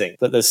amazing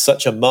that there's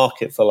such a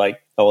market for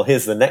like, oh, well,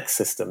 here's the next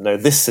system. No,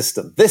 this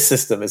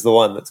system is the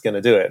one that's going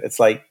to do it. It's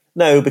like,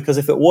 no, because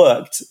if it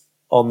worked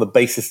on the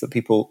basis that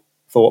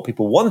for what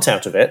people want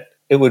out of it,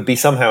 it would be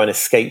somehow an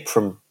escape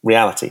from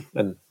reality.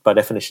 And by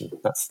definition,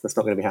 that's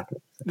not going to be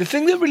happening. The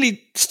thing that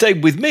really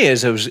stayed with me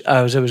as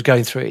I was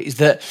going through it is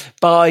that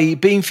by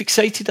being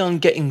fixated on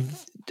getting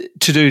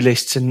to-do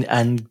lists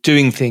and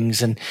doing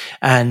things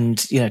and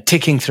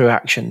ticking through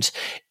actions,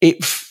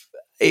 it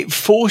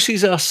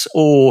forces us,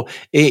 or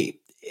it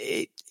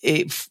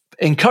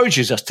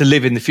encourages us to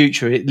live in the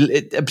future.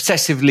 It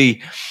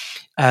obsessively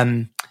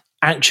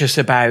anxious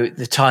about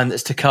the time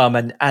that's to come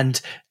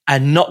and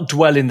not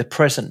dwell in the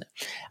present.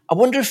 I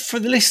wonder if for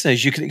the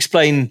listeners you could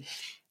explain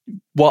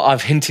what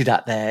I've hinted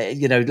at there,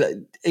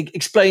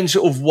 explain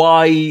sort of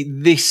why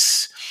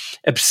this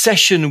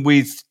obsession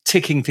with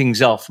ticking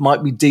things off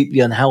might be deeply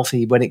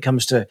unhealthy when it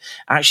comes to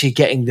actually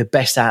getting the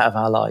best out of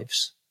our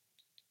lives.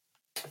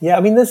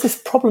 Yeah, there's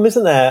this problem,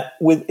 isn't there,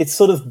 with it's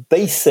sort of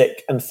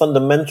basic and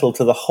fundamental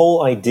to the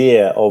whole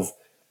idea of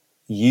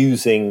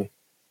using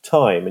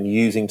time and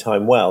using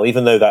time well,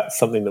 even though that's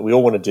something that we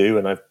all want to do.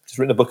 And I've just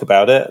written a book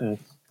about it, and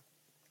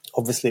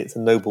obviously it's a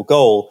noble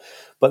goal,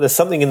 but there's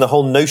something in the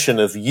whole notion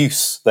of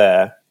use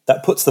there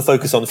that puts the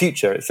focus on the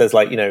future. It says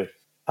like,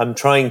 I'm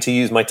trying to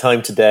use my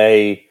time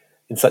today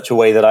in such a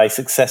way that I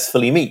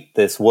successfully meet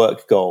this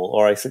work goal,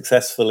 or I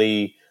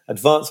successfully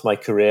advance my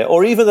career,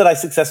 or even that I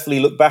successfully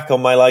look back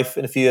on my life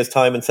in a few years'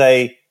 time and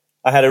say,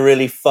 I had a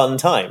really fun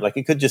time. Like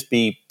it could just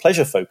be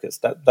pleasure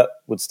focused. That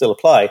would still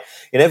apply.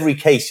 In every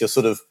case,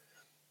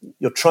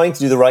 you're trying to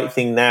do the right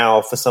thing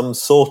now for some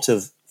sort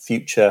of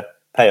future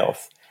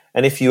payoff.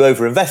 And if you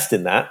overinvest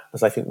in that,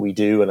 as I think we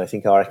do, and I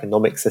think our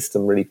economic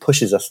system really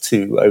pushes us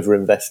to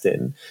overinvest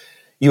in,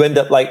 you end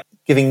up like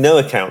giving no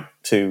account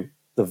to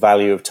the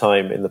value of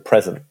time in the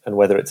present and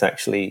whether it's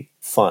actually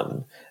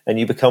fun. And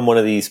you become one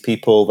of these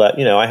people that,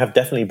 I have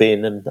definitely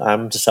been, and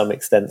am to some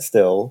extent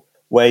still,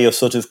 where you're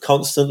sort of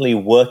constantly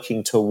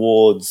working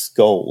towards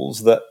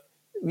goals that,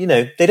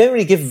 they don't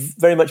really give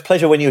very much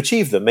pleasure when you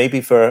achieve them.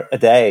 Maybe for a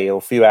day or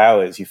a few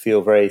hours, you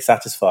feel very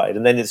satisfied,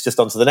 and then it's just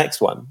on to the next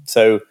one.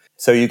 So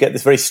you get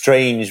this very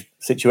strange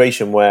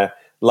situation where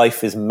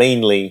life is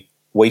mainly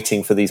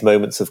waiting for these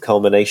moments of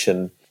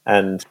culmination,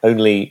 and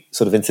only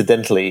sort of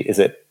incidentally is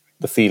it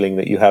the feeling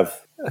that you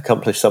have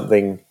accomplished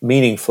something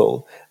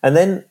meaningful. And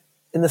then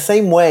in the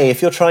same way,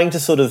 if you're trying to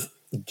sort of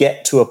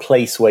get to a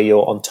place where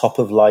you're on top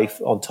of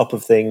life, on top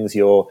of things,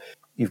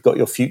 you've got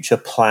your future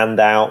planned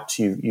out,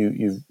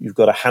 you've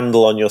got a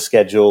handle on your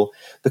schedule,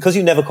 because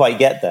you never quite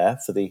get there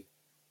for the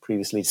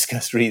previously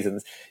discussed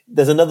reasons,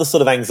 there's another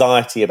sort of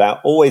anxiety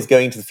about always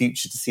going to the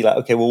future to see, like,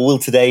 okay, well, will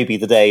today be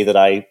the day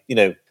that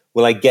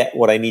will I get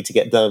what I need to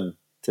get done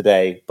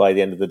today by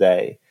the end of the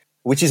day?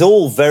 Which is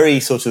all very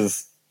sort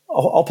of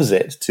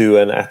opposite to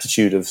an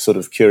attitude of sort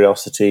of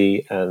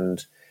curiosity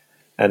and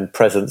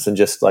presence and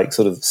just like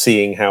sort of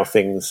seeing how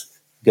things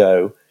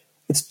go.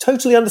 It's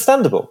totally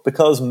understandable,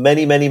 because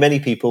many, many, many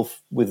people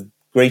with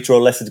greater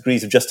or lesser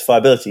degrees of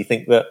justifiability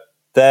think that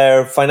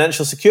their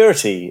financial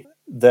security,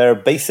 their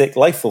basic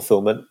life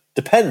fulfillment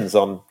depends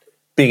on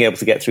being able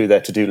to get through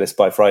their to-do list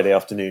by Friday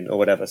afternoon or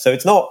whatever. So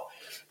it's not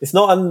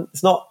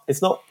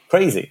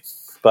crazy,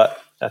 but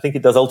I think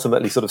it does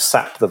ultimately sort of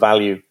sap the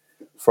value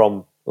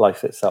from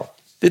life itself.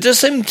 There does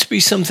seem to be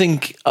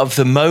something of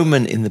the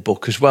moment in the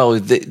book as well.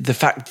 The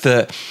fact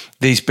that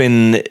there's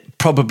been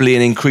probably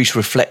an increased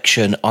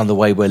reflection on the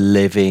way we're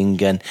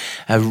living and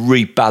a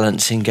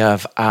rebalancing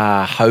of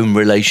our home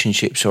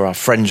relationships or our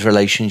friends'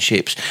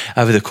 relationships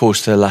over the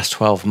course of the last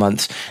 12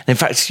 months. And in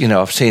fact,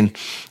 I've seen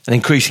an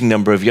increasing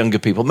number of younger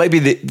people. Maybe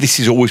this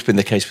has always been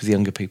the case with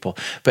younger people,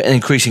 but an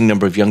increasing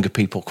number of younger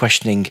people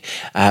questioning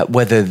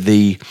whether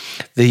the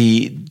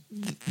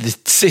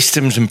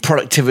systems and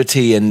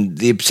productivity and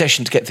the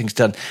obsession to get things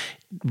done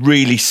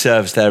really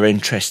serves their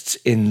interests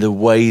in the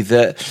way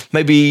that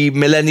maybe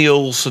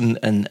millennials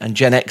and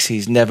Gen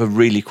X's never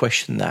really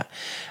questioned that.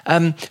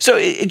 So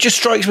it just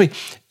strikes me,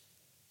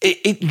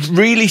 it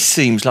really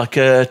seems like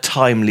a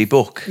timely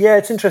book. Yeah,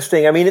 it's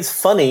interesting. I mean, it's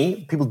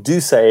funny. People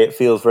do say it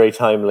feels very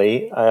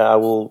timely. I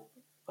will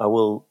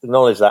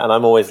acknowledge that. And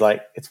I'm always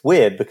like, it's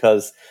weird,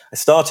 because I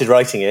started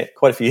writing it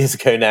quite a few years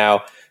ago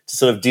now to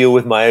sort of deal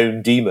with my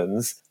own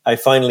demons. I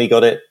finally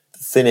got it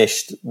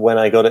finished when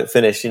I got it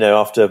finished,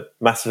 after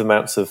massive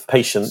amounts of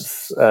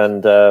patience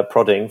and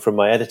prodding from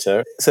my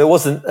editor. So it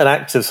wasn't an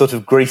act of sort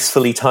of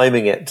gracefully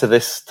timing it to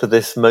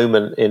this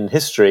moment in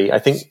history. I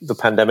think the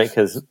pandemic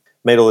has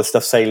made all this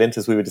stuff salient,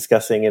 as we were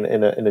discussing, in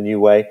a new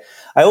way.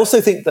 I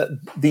also think that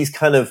these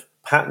kind of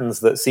patterns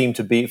that seem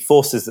to be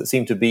forces that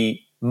seem to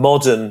be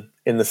modern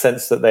in the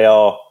sense that they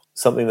are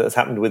something that has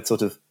happened with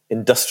sort of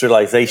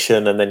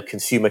industrialization and then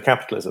consumer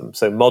capitalism.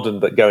 So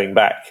modern, but going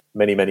back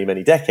many, many,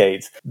 many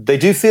decades. They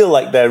do feel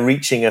like they're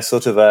reaching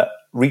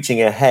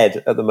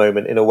ahead at the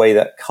moment in a way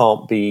that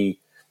can't be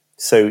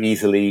so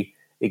easily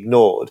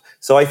ignored.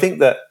 So I think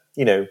that,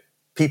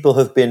 people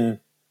have been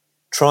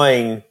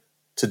trying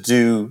to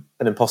do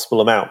an impossible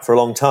amount for a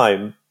long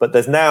time, but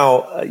there's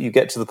now, you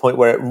get to the point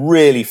where it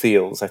really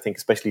feels, I think,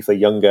 especially for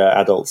younger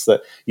adults,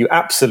 that you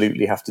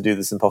absolutely have to do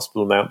this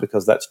impossible amount,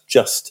 because that's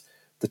just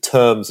the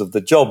terms of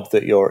the job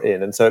that you're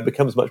in. And so it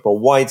becomes much more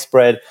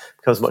widespread,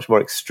 becomes much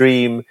more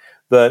extreme.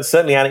 But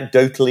certainly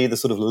anecdotally, the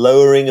sort of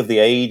lowering of the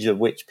age at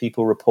which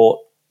people report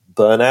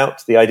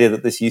burnout, the idea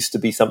that this used to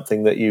be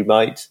something that you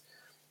might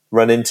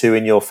run into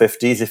in your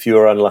 50s if you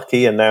were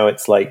unlucky, and now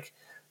it's like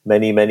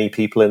many, many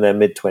people in their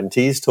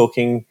mid-20s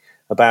talking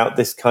about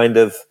this kind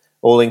of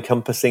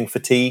all-encompassing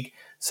fatigue.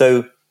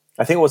 So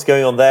I think what's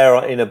going on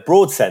there in a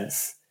broad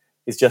sense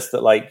is just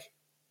that, like,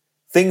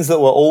 things that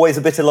were always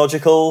a bit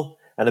illogical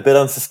and a bit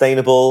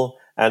unsustainable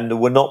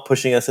and were not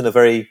pushing us in a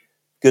very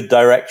good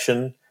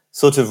direction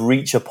sort of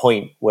reach a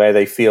point where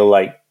they feel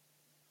like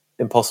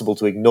impossible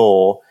to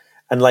ignore.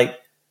 And like,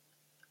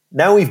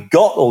 now we've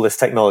got all this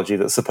technology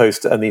that's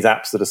supposed to, and these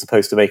apps that are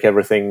supposed to make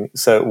everything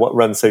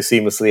run so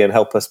seamlessly and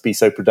help us be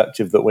so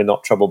productive that we're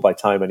not troubled by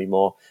time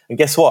anymore. And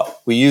guess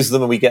what? We use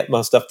them and we get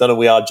more stuff done, and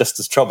we are just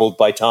as troubled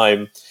by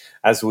time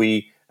as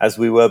we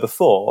were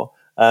before.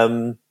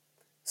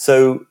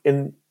 So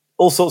in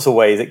all sorts of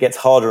ways, it gets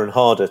harder and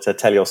harder to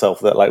tell yourself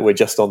that, like, we're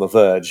just on the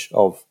verge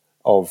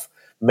of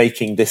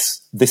making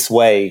this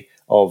way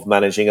of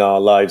managing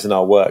our lives and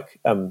our work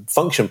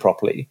function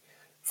properly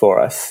for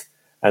us.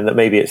 And that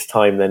maybe it's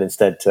time then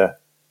instead to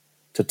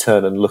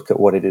turn and look at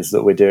what it is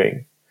that we're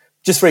doing.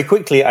 Just very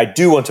quickly, I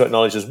do want to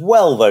acknowledge as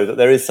well, though, that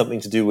there is something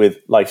to do with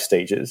life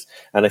stages.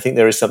 And I think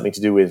there is something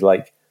to do with,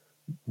 like,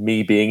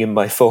 me being in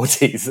my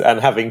 40s and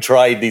having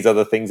tried these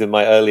other things in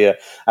my earlier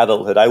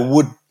adulthood. I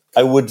would,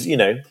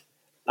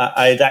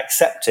 I'd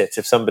accept it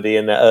if somebody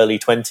in their early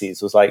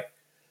 20s was like,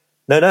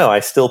 no,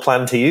 I still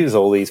plan to use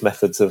all these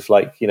methods of,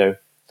 like,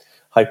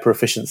 hyper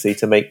efficiency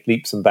to make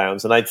leaps and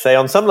bounds. And I'd say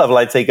on some level,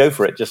 I'd say go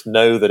for it. Just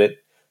know that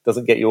it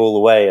doesn't get you all the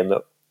way, and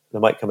that there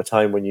might come a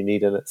time when you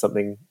need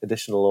something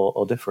additional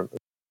or different.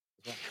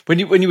 When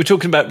you were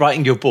talking about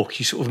writing your book,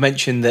 you sort of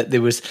mentioned that there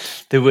was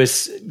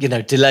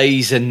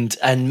delays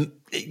and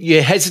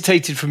you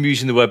hesitated from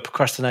using the word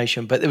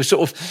procrastination, but there was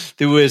sort of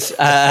there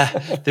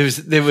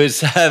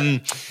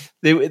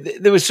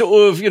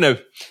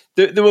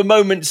were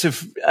moments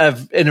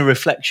of inner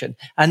reflection,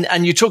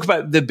 and you talk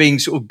about there being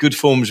sort of good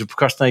forms of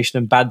procrastination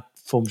and bad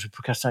forms of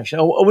procrastination.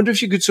 I wonder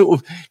if you could sort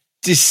of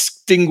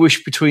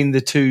distinguish between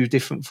the two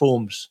different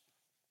forms.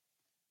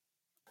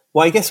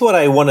 Well, I guess what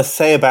I want to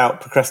say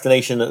about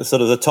procrastination at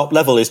sort of the top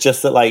level is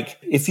just that, like,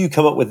 if you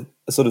come up with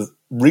a sort of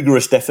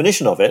rigorous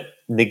definition of it,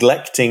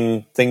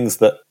 neglecting things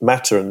that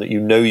matter and that you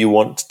know you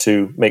want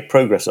to make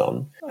progress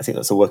on, I think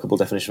that's a workable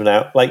definition for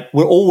now. Like,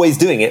 we're always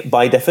doing it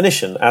by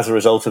definition as a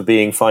result of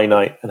being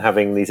finite and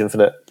having these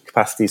infinite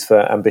capacities for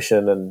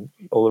ambition and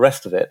all the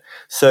rest of it.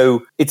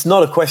 So it's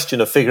not a question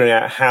of figuring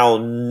out how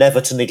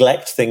never to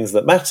neglect things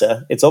that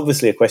matter. It's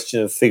obviously a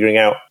question of figuring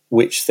out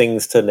which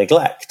things to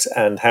neglect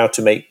and how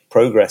to make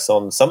progress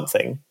on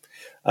something,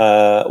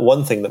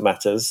 one thing that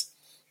matters,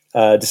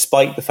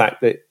 despite the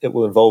fact that it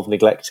will involve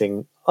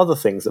neglecting other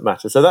things that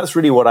matter. So that's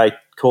really what I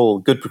call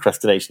good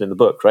procrastination in the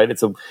book, right?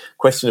 It's a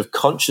question of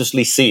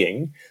consciously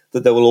seeing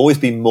that there will always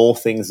be more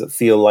things that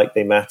feel like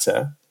they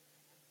matter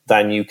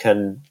than you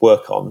can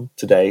work on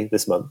today,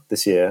 this month,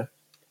 this year,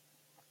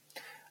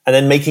 and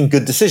then making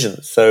good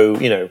decisions. So,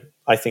 you know,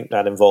 I think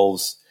that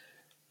involves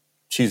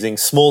choosing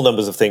small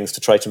numbers of things to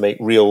try to make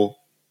real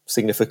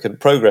significant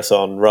progress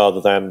on,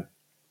 rather than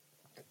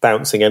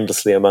bouncing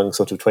endlessly among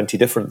sort of 20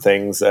 different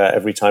things.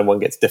 Every time one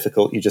gets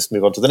difficult, you just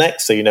move on to the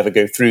next. So you never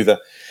go through the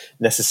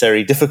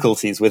necessary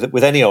difficulties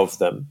with any of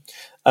them.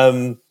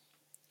 And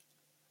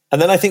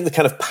then I think the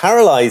kind of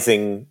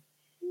paralyzing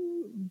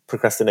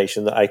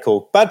procrastination that I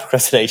call bad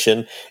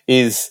procrastination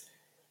is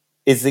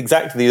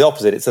exactly the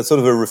opposite. It's a sort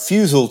of a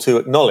refusal to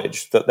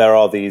acknowledge that there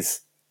are these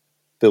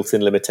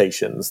built-in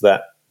limitations,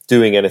 that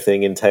doing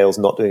anything entails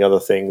not doing other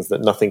things, that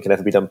nothing can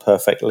ever be done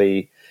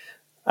perfectly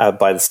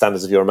by the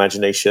standards of your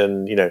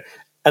imagination, you know,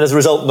 and as a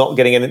result,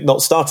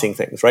 not starting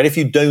things, right? If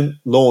you don't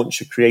launch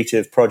a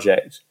creative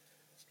project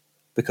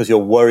because you're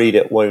worried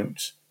it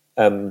won't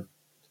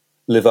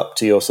live up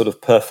to your sort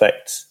of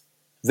perfect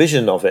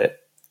vision of it,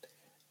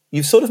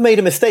 you've sort of made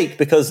a mistake,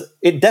 because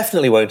it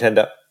definitely won't end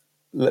up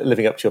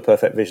living up to your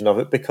perfect vision of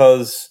it,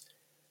 because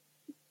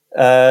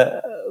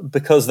that's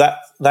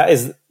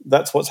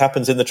what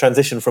happens in the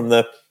transition from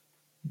the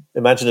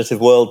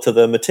imaginative world to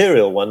the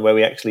material one, where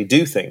we actually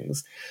do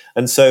things.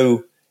 And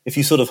so if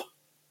you sort of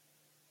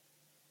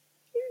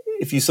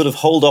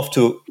hold off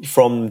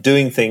from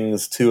doing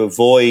things to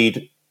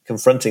avoid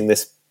confronting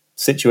this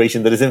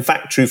situation that is in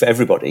fact true for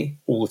everybody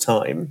all the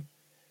time,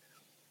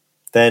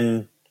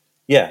 then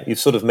yeah, you've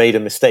sort of made a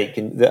mistake.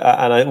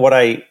 What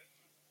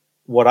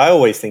I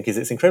always think is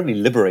it's incredibly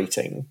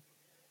liberating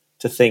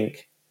to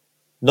think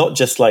not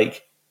just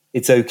like,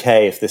 it's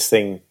okay if this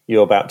thing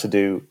you're about to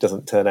do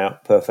doesn't turn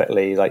out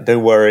perfectly. Like,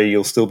 don't worry,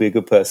 you'll still be a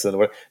good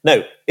person.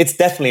 No, it's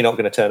definitely not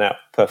going to turn out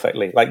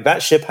perfectly. Like,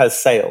 that ship has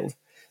sailed.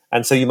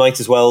 And so you might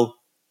as well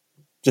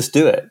just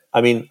do it.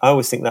 I mean, I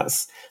always think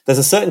there's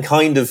a certain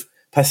kind of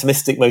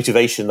pessimistic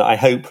motivation that I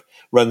hope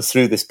runs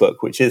through this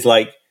book, which is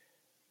like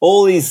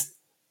all these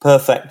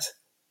perfect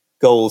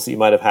goals that you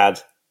might have had,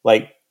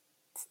 like,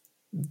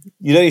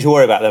 you don't need to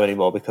worry about them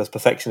anymore, because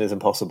perfection is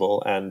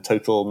impossible and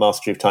total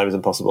mastery of time is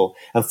impossible.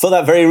 And for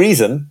that very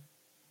reason,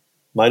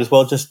 might as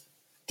well just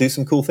do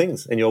some cool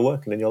things in your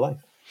work and in your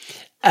life.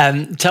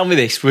 Tell me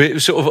this, we're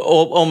sort of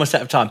almost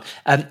out of time.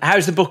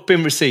 How's the book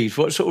been received?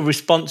 What sort of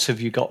response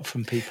have you got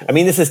from people? I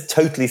mean, this is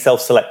totally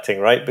self-selecting,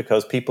 right?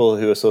 Because people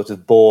who are sort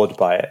of bored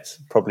by it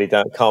probably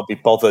can't be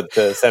bothered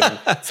to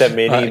send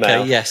me an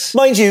email. Okay, yes.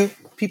 Mind you,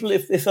 people,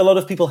 if a lot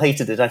of people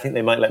hated it, I think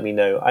they might let me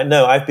know. I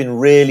know I've been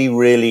really,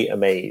 really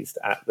amazed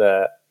at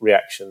the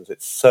reactions.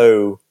 It's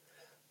so,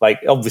 like,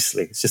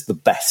 obviously, it's just the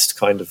best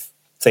kind of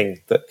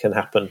thing that can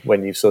happen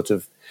when you've sort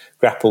of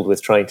grappled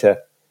with trying to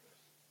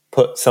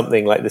put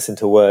something like this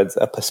into words,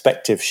 a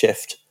perspective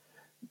shift,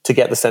 to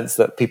get the sense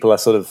that people are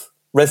sort of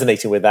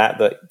resonating with that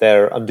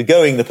they're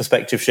undergoing the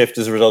perspective shift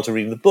as a result of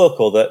reading the book,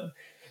 or that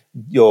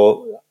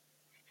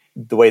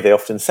the way they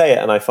often say it,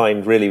 and I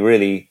find really,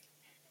 really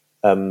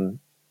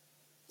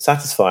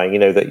satisfying, you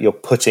know, that you're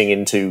putting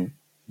into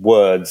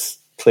words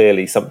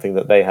clearly something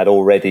that they had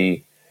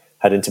already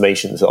had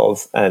intimations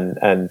of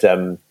and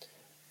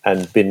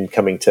been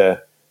coming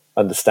to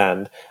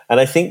understand.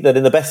 And I think that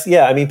in the best,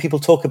 I mean, people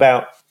talk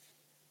about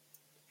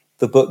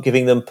the book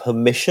giving them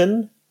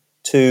permission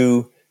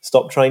to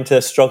stop trying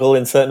to struggle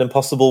in certain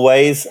impossible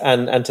ways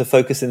and to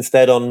focus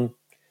instead on,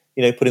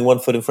 you know, putting one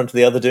foot in front of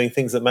the other, doing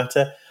things that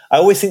matter. I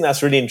always think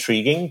that's really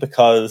intriguing,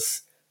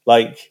 because,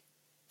 like,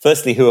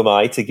 firstly, who am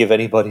I to give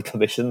anybody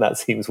permission? That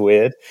seems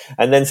weird.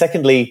 And then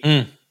secondly,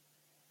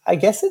 I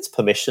guess it's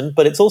permission,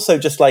 but it's also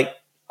just like,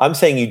 I'm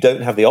saying you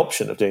don't have the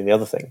option of doing the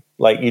other thing.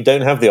 Like, you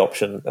don't have the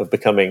option of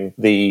becoming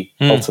the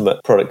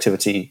ultimate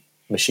productivity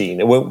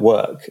machine. It won't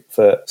work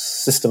for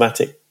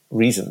systematic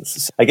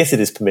reasons. I guess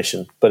it is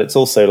permission, but it's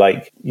also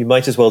like, you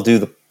might as well do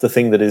the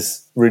thing that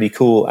is really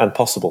cool and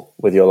possible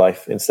with your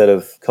life, instead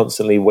of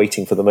constantly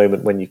waiting for the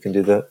moment when you can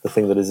do the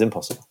thing that is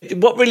impossible.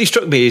 What really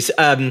struck me is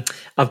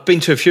I've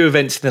been to a few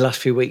events in the last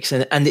few weeks,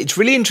 and it's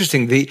really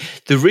interesting, the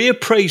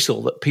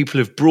reappraisal that people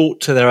have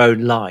brought to their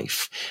own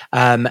life,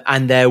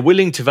 and their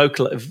willingness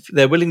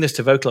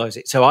to vocalize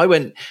it. So I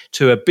went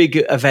to a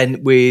big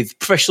event with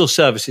professional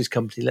services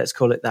company, let's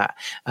call it that,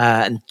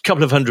 and a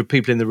couple of hundred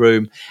people in the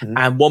room,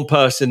 and one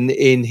person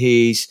in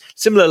his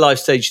similar life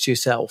stage to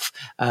yourself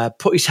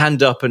put his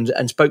hand up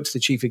and spoke to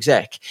the chief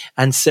exec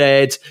and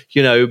said,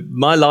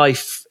 my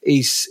life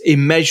is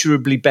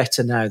immeasurably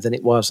better now than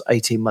it was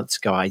 18 months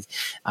ago.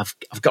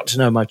 I've got to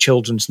know my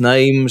children's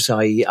names.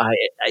 I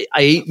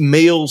eat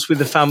meals with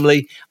the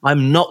family.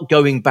 I'm not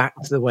going back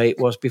to the way it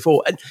was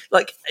before. And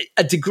like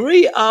a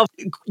degree of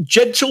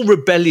gentle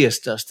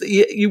rebelliousness that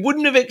you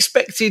wouldn't have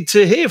expected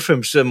to hear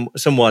from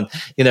someone,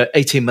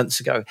 18 months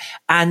ago.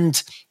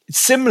 And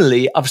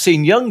similarly, I've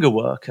seen younger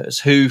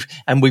workers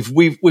and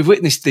we've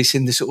witnessed this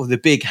in the sort of the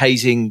big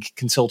hazing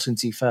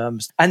consultancy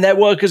firms, and their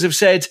workers have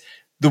said,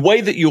 the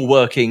way that you're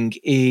working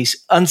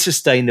is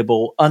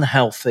unsustainable,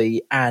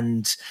 unhealthy,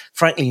 and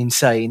frankly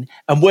insane,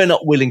 and we're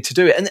not willing to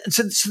do it. And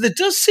so there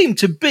does seem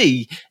to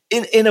be,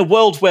 in a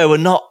world where we're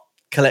not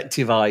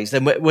collectivized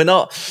and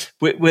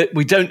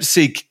we don't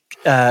seek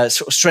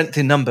sort of strength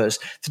in numbers,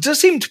 there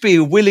does seem to be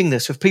a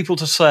willingness of people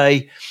to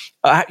say,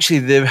 actually,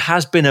 there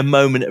has been a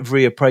moment of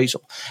reappraisal.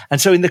 And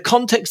so in the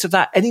context of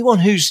that, anyone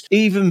who's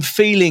even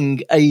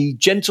feeling a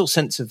gentle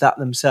sense of that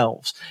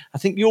themselves, I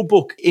think your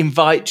book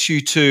invites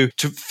you to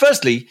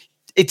firstly,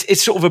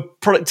 it's sort of a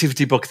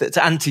productivity book that's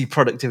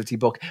anti-productivity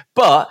book,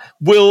 but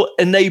will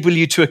enable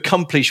you to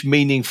accomplish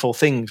meaningful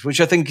things, which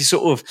I think is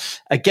sort of,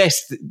 I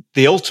guess,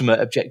 the ultimate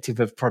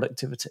objective of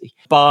productivity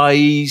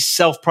by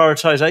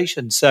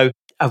self-prioritization. So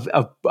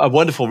a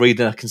wonderful read,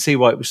 and I can see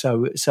why it was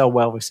so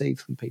well received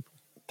from people.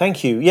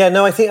 Thank you. Yeah,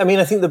 no, I think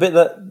the bit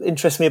that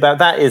interests me about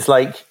that is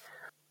I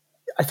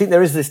think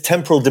there is this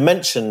temporal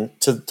dimension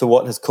to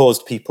what has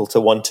caused people to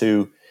want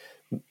to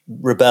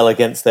rebel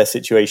against their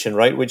situation,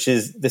 right? Which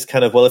is this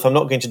kind of, well, if I'm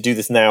not going to do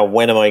this now,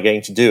 when am I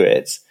going to do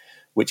it?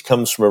 Which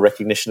comes from a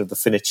recognition of the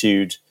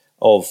finitude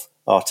of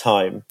our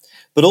time.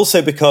 But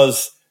also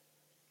because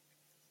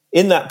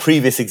in that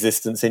previous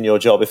existence in your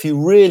job, if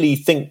you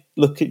really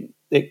look at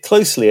it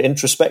closely,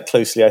 introspect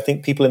closely, I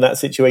think people in that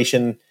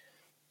situation,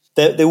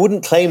 they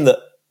wouldn't claim that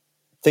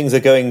things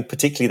are going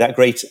particularly that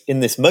great in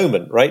this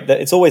moment, right?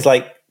 That it's always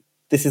like,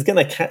 this is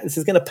going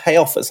to pay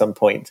off at some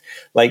point.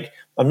 Like,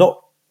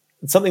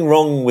 something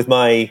wrong with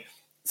my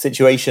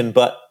situation,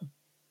 but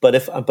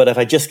if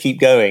I just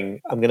keep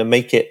going, I'm going to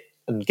make it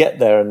and get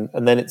there,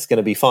 and then it's going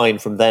to be fine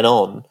from then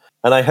on.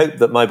 And I hope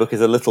that my book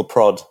is a little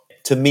prod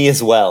to me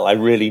as well. I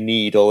really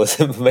need all this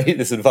information,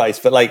 this advice,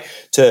 but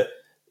to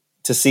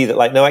see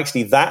that, no,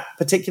 actually that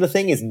particular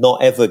thing is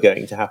not ever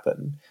going to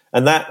happen.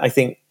 And that, I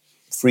think,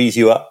 frees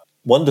you up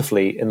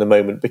wonderfully in the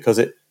moment, because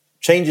it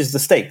changes the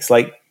stakes.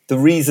 Like,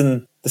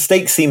 the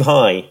stakes seem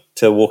high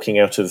to walking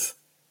out of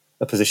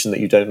a position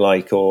that you don't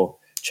like or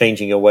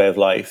changing your way of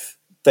life.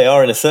 They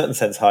are in a certain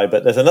sense high,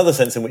 but there's another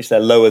sense in which they're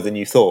lower than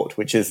you thought,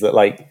 which is that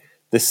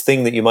this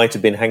thing that you might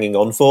have been hanging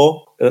on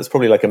for, that's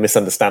probably like a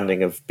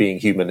misunderstanding of being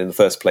human in the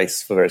first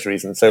place for various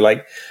reasons. So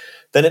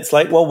then it's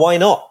well, why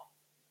not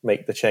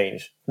make the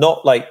change?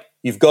 Not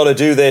you've got to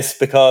do this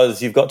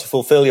because you've got to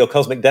fulfill your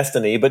cosmic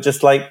destiny, but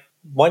just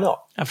why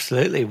not?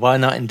 Absolutely. Why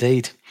not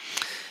indeed?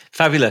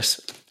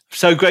 Fabulous.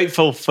 So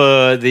grateful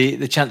for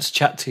the chance to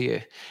chat to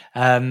you.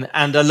 And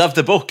I love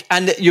the book.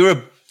 And you're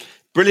a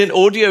brilliant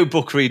audio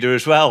book reader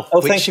as well.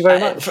 Oh, thank you very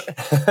much.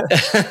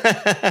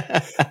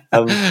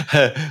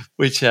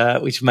 Which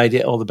made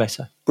it all the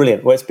better.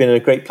 Brilliant. Well, it's been a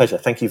great pleasure.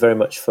 Thank you very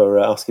much for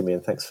asking me,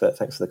 and thanks for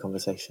the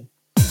conversation.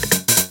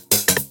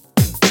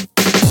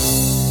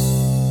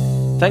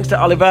 Thanks to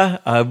Oliver.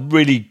 A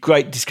really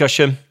great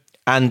discussion.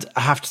 And I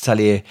have to tell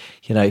you,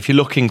 if you're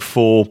looking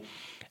for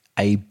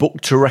a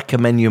book to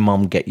recommend your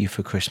mum get you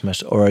for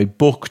Christmas, or a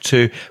book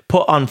to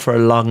put on for a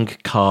long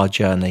car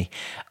journey,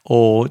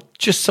 or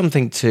just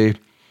something to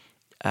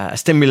a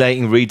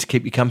stimulating read to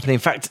keep you company. In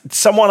fact,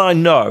 someone I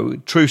know,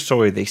 true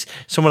story of this,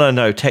 someone I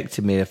know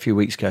texted me a few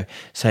weeks ago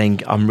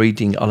saying, I'm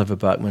reading Oliver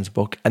Burkeman's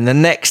book. And the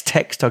next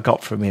text I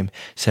got from him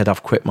said,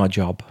 I've quit my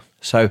job.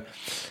 So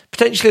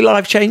potentially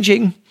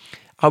life-changing.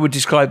 I would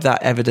describe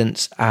that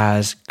evidence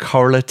as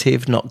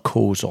correlative, not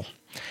causal.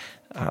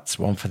 That's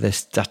one for the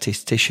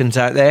statisticians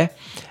out there.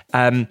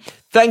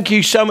 Thank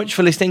you so much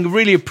for listening.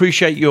 Really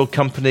appreciate your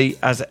company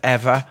as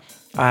ever.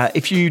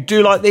 If you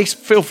do like this,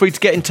 feel free to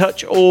get in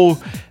touch or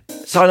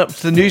sign up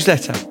to the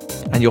newsletter,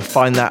 and you'll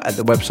find that at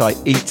the website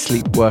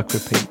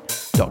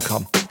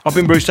eatsleepworkrepeat.com. I've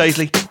been Bruce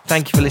Daisley.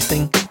 Thank you for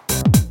listening.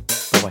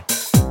 Bye-bye.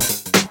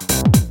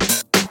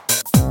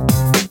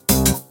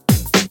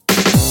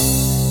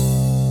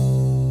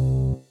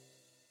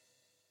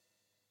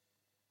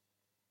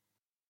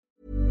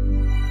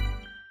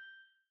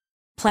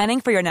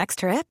 Planning for your next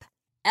trip?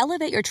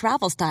 Elevate your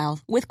travel style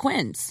with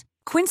Quince.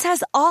 Quince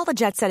has all the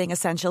jet-setting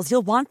essentials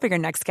you'll want for your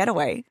next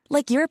getaway,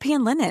 like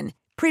European linen,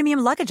 premium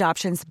luggage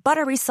options,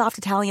 buttery soft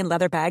Italian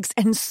leather bags,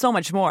 and so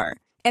much more.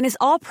 And is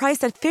all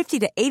priced at 50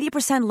 to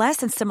 80% less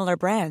than similar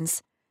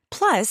brands.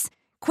 Plus,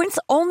 Quince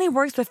only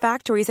works with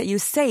factories that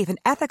use safe and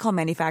ethical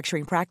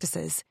manufacturing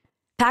practices.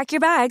 Pack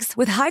your bags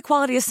with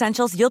high-quality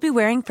essentials you'll be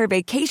wearing for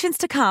vacations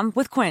to come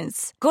with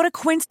Quince. Go to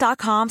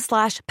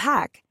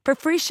quince.com/pack for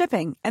free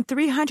shipping and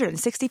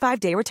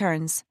 365-day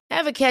returns.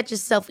 Ever catch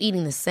yourself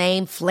eating the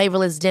same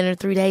flavorless dinner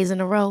 3 days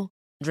in a row?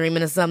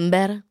 Dreaming of something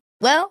better?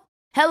 Well,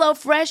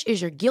 HelloFresh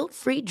is your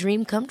guilt-free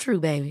dream come true,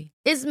 baby.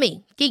 It's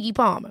me, Keke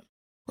Palmer.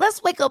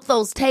 Let's wake up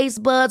those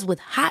taste buds with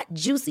hot,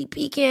 juicy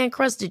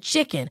pecan-crusted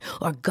chicken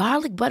or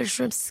garlic butter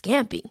shrimp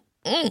scampi.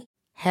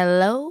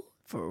 Hello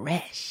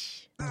Fresh.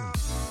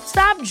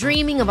 Stop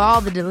dreaming of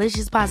all the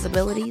delicious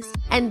possibilities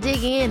and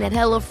dig in at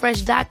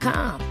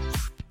HelloFresh.com.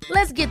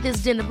 Let's get this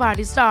dinner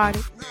party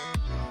started.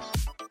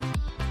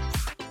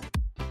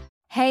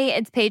 Hey,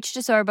 it's Paige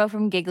DeSorbo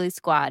from Giggly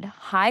Squad.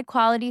 High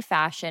quality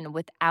fashion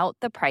without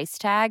the price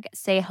tag.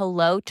 Say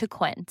hello to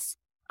Quince.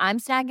 I'm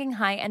snagging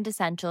high-end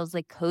essentials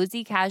like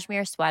cozy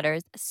cashmere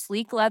sweaters,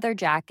 sleek leather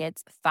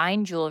jackets,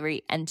 fine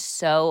jewelry, and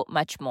so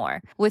much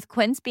more. With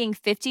Quince being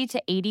 50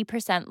 to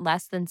 80%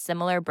 less than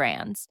similar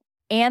brands.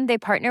 And they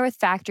partner with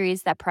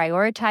factories that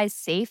prioritize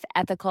safe,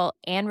 ethical,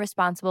 and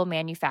responsible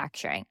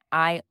manufacturing.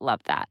 I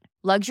love that.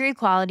 Luxury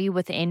quality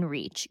within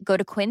reach. Go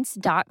to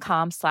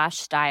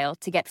quince.com/style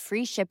to get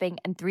free shipping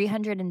and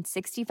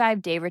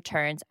 365-day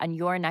returns on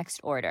your next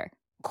order.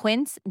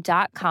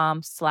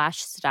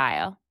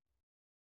 Quince.com/style.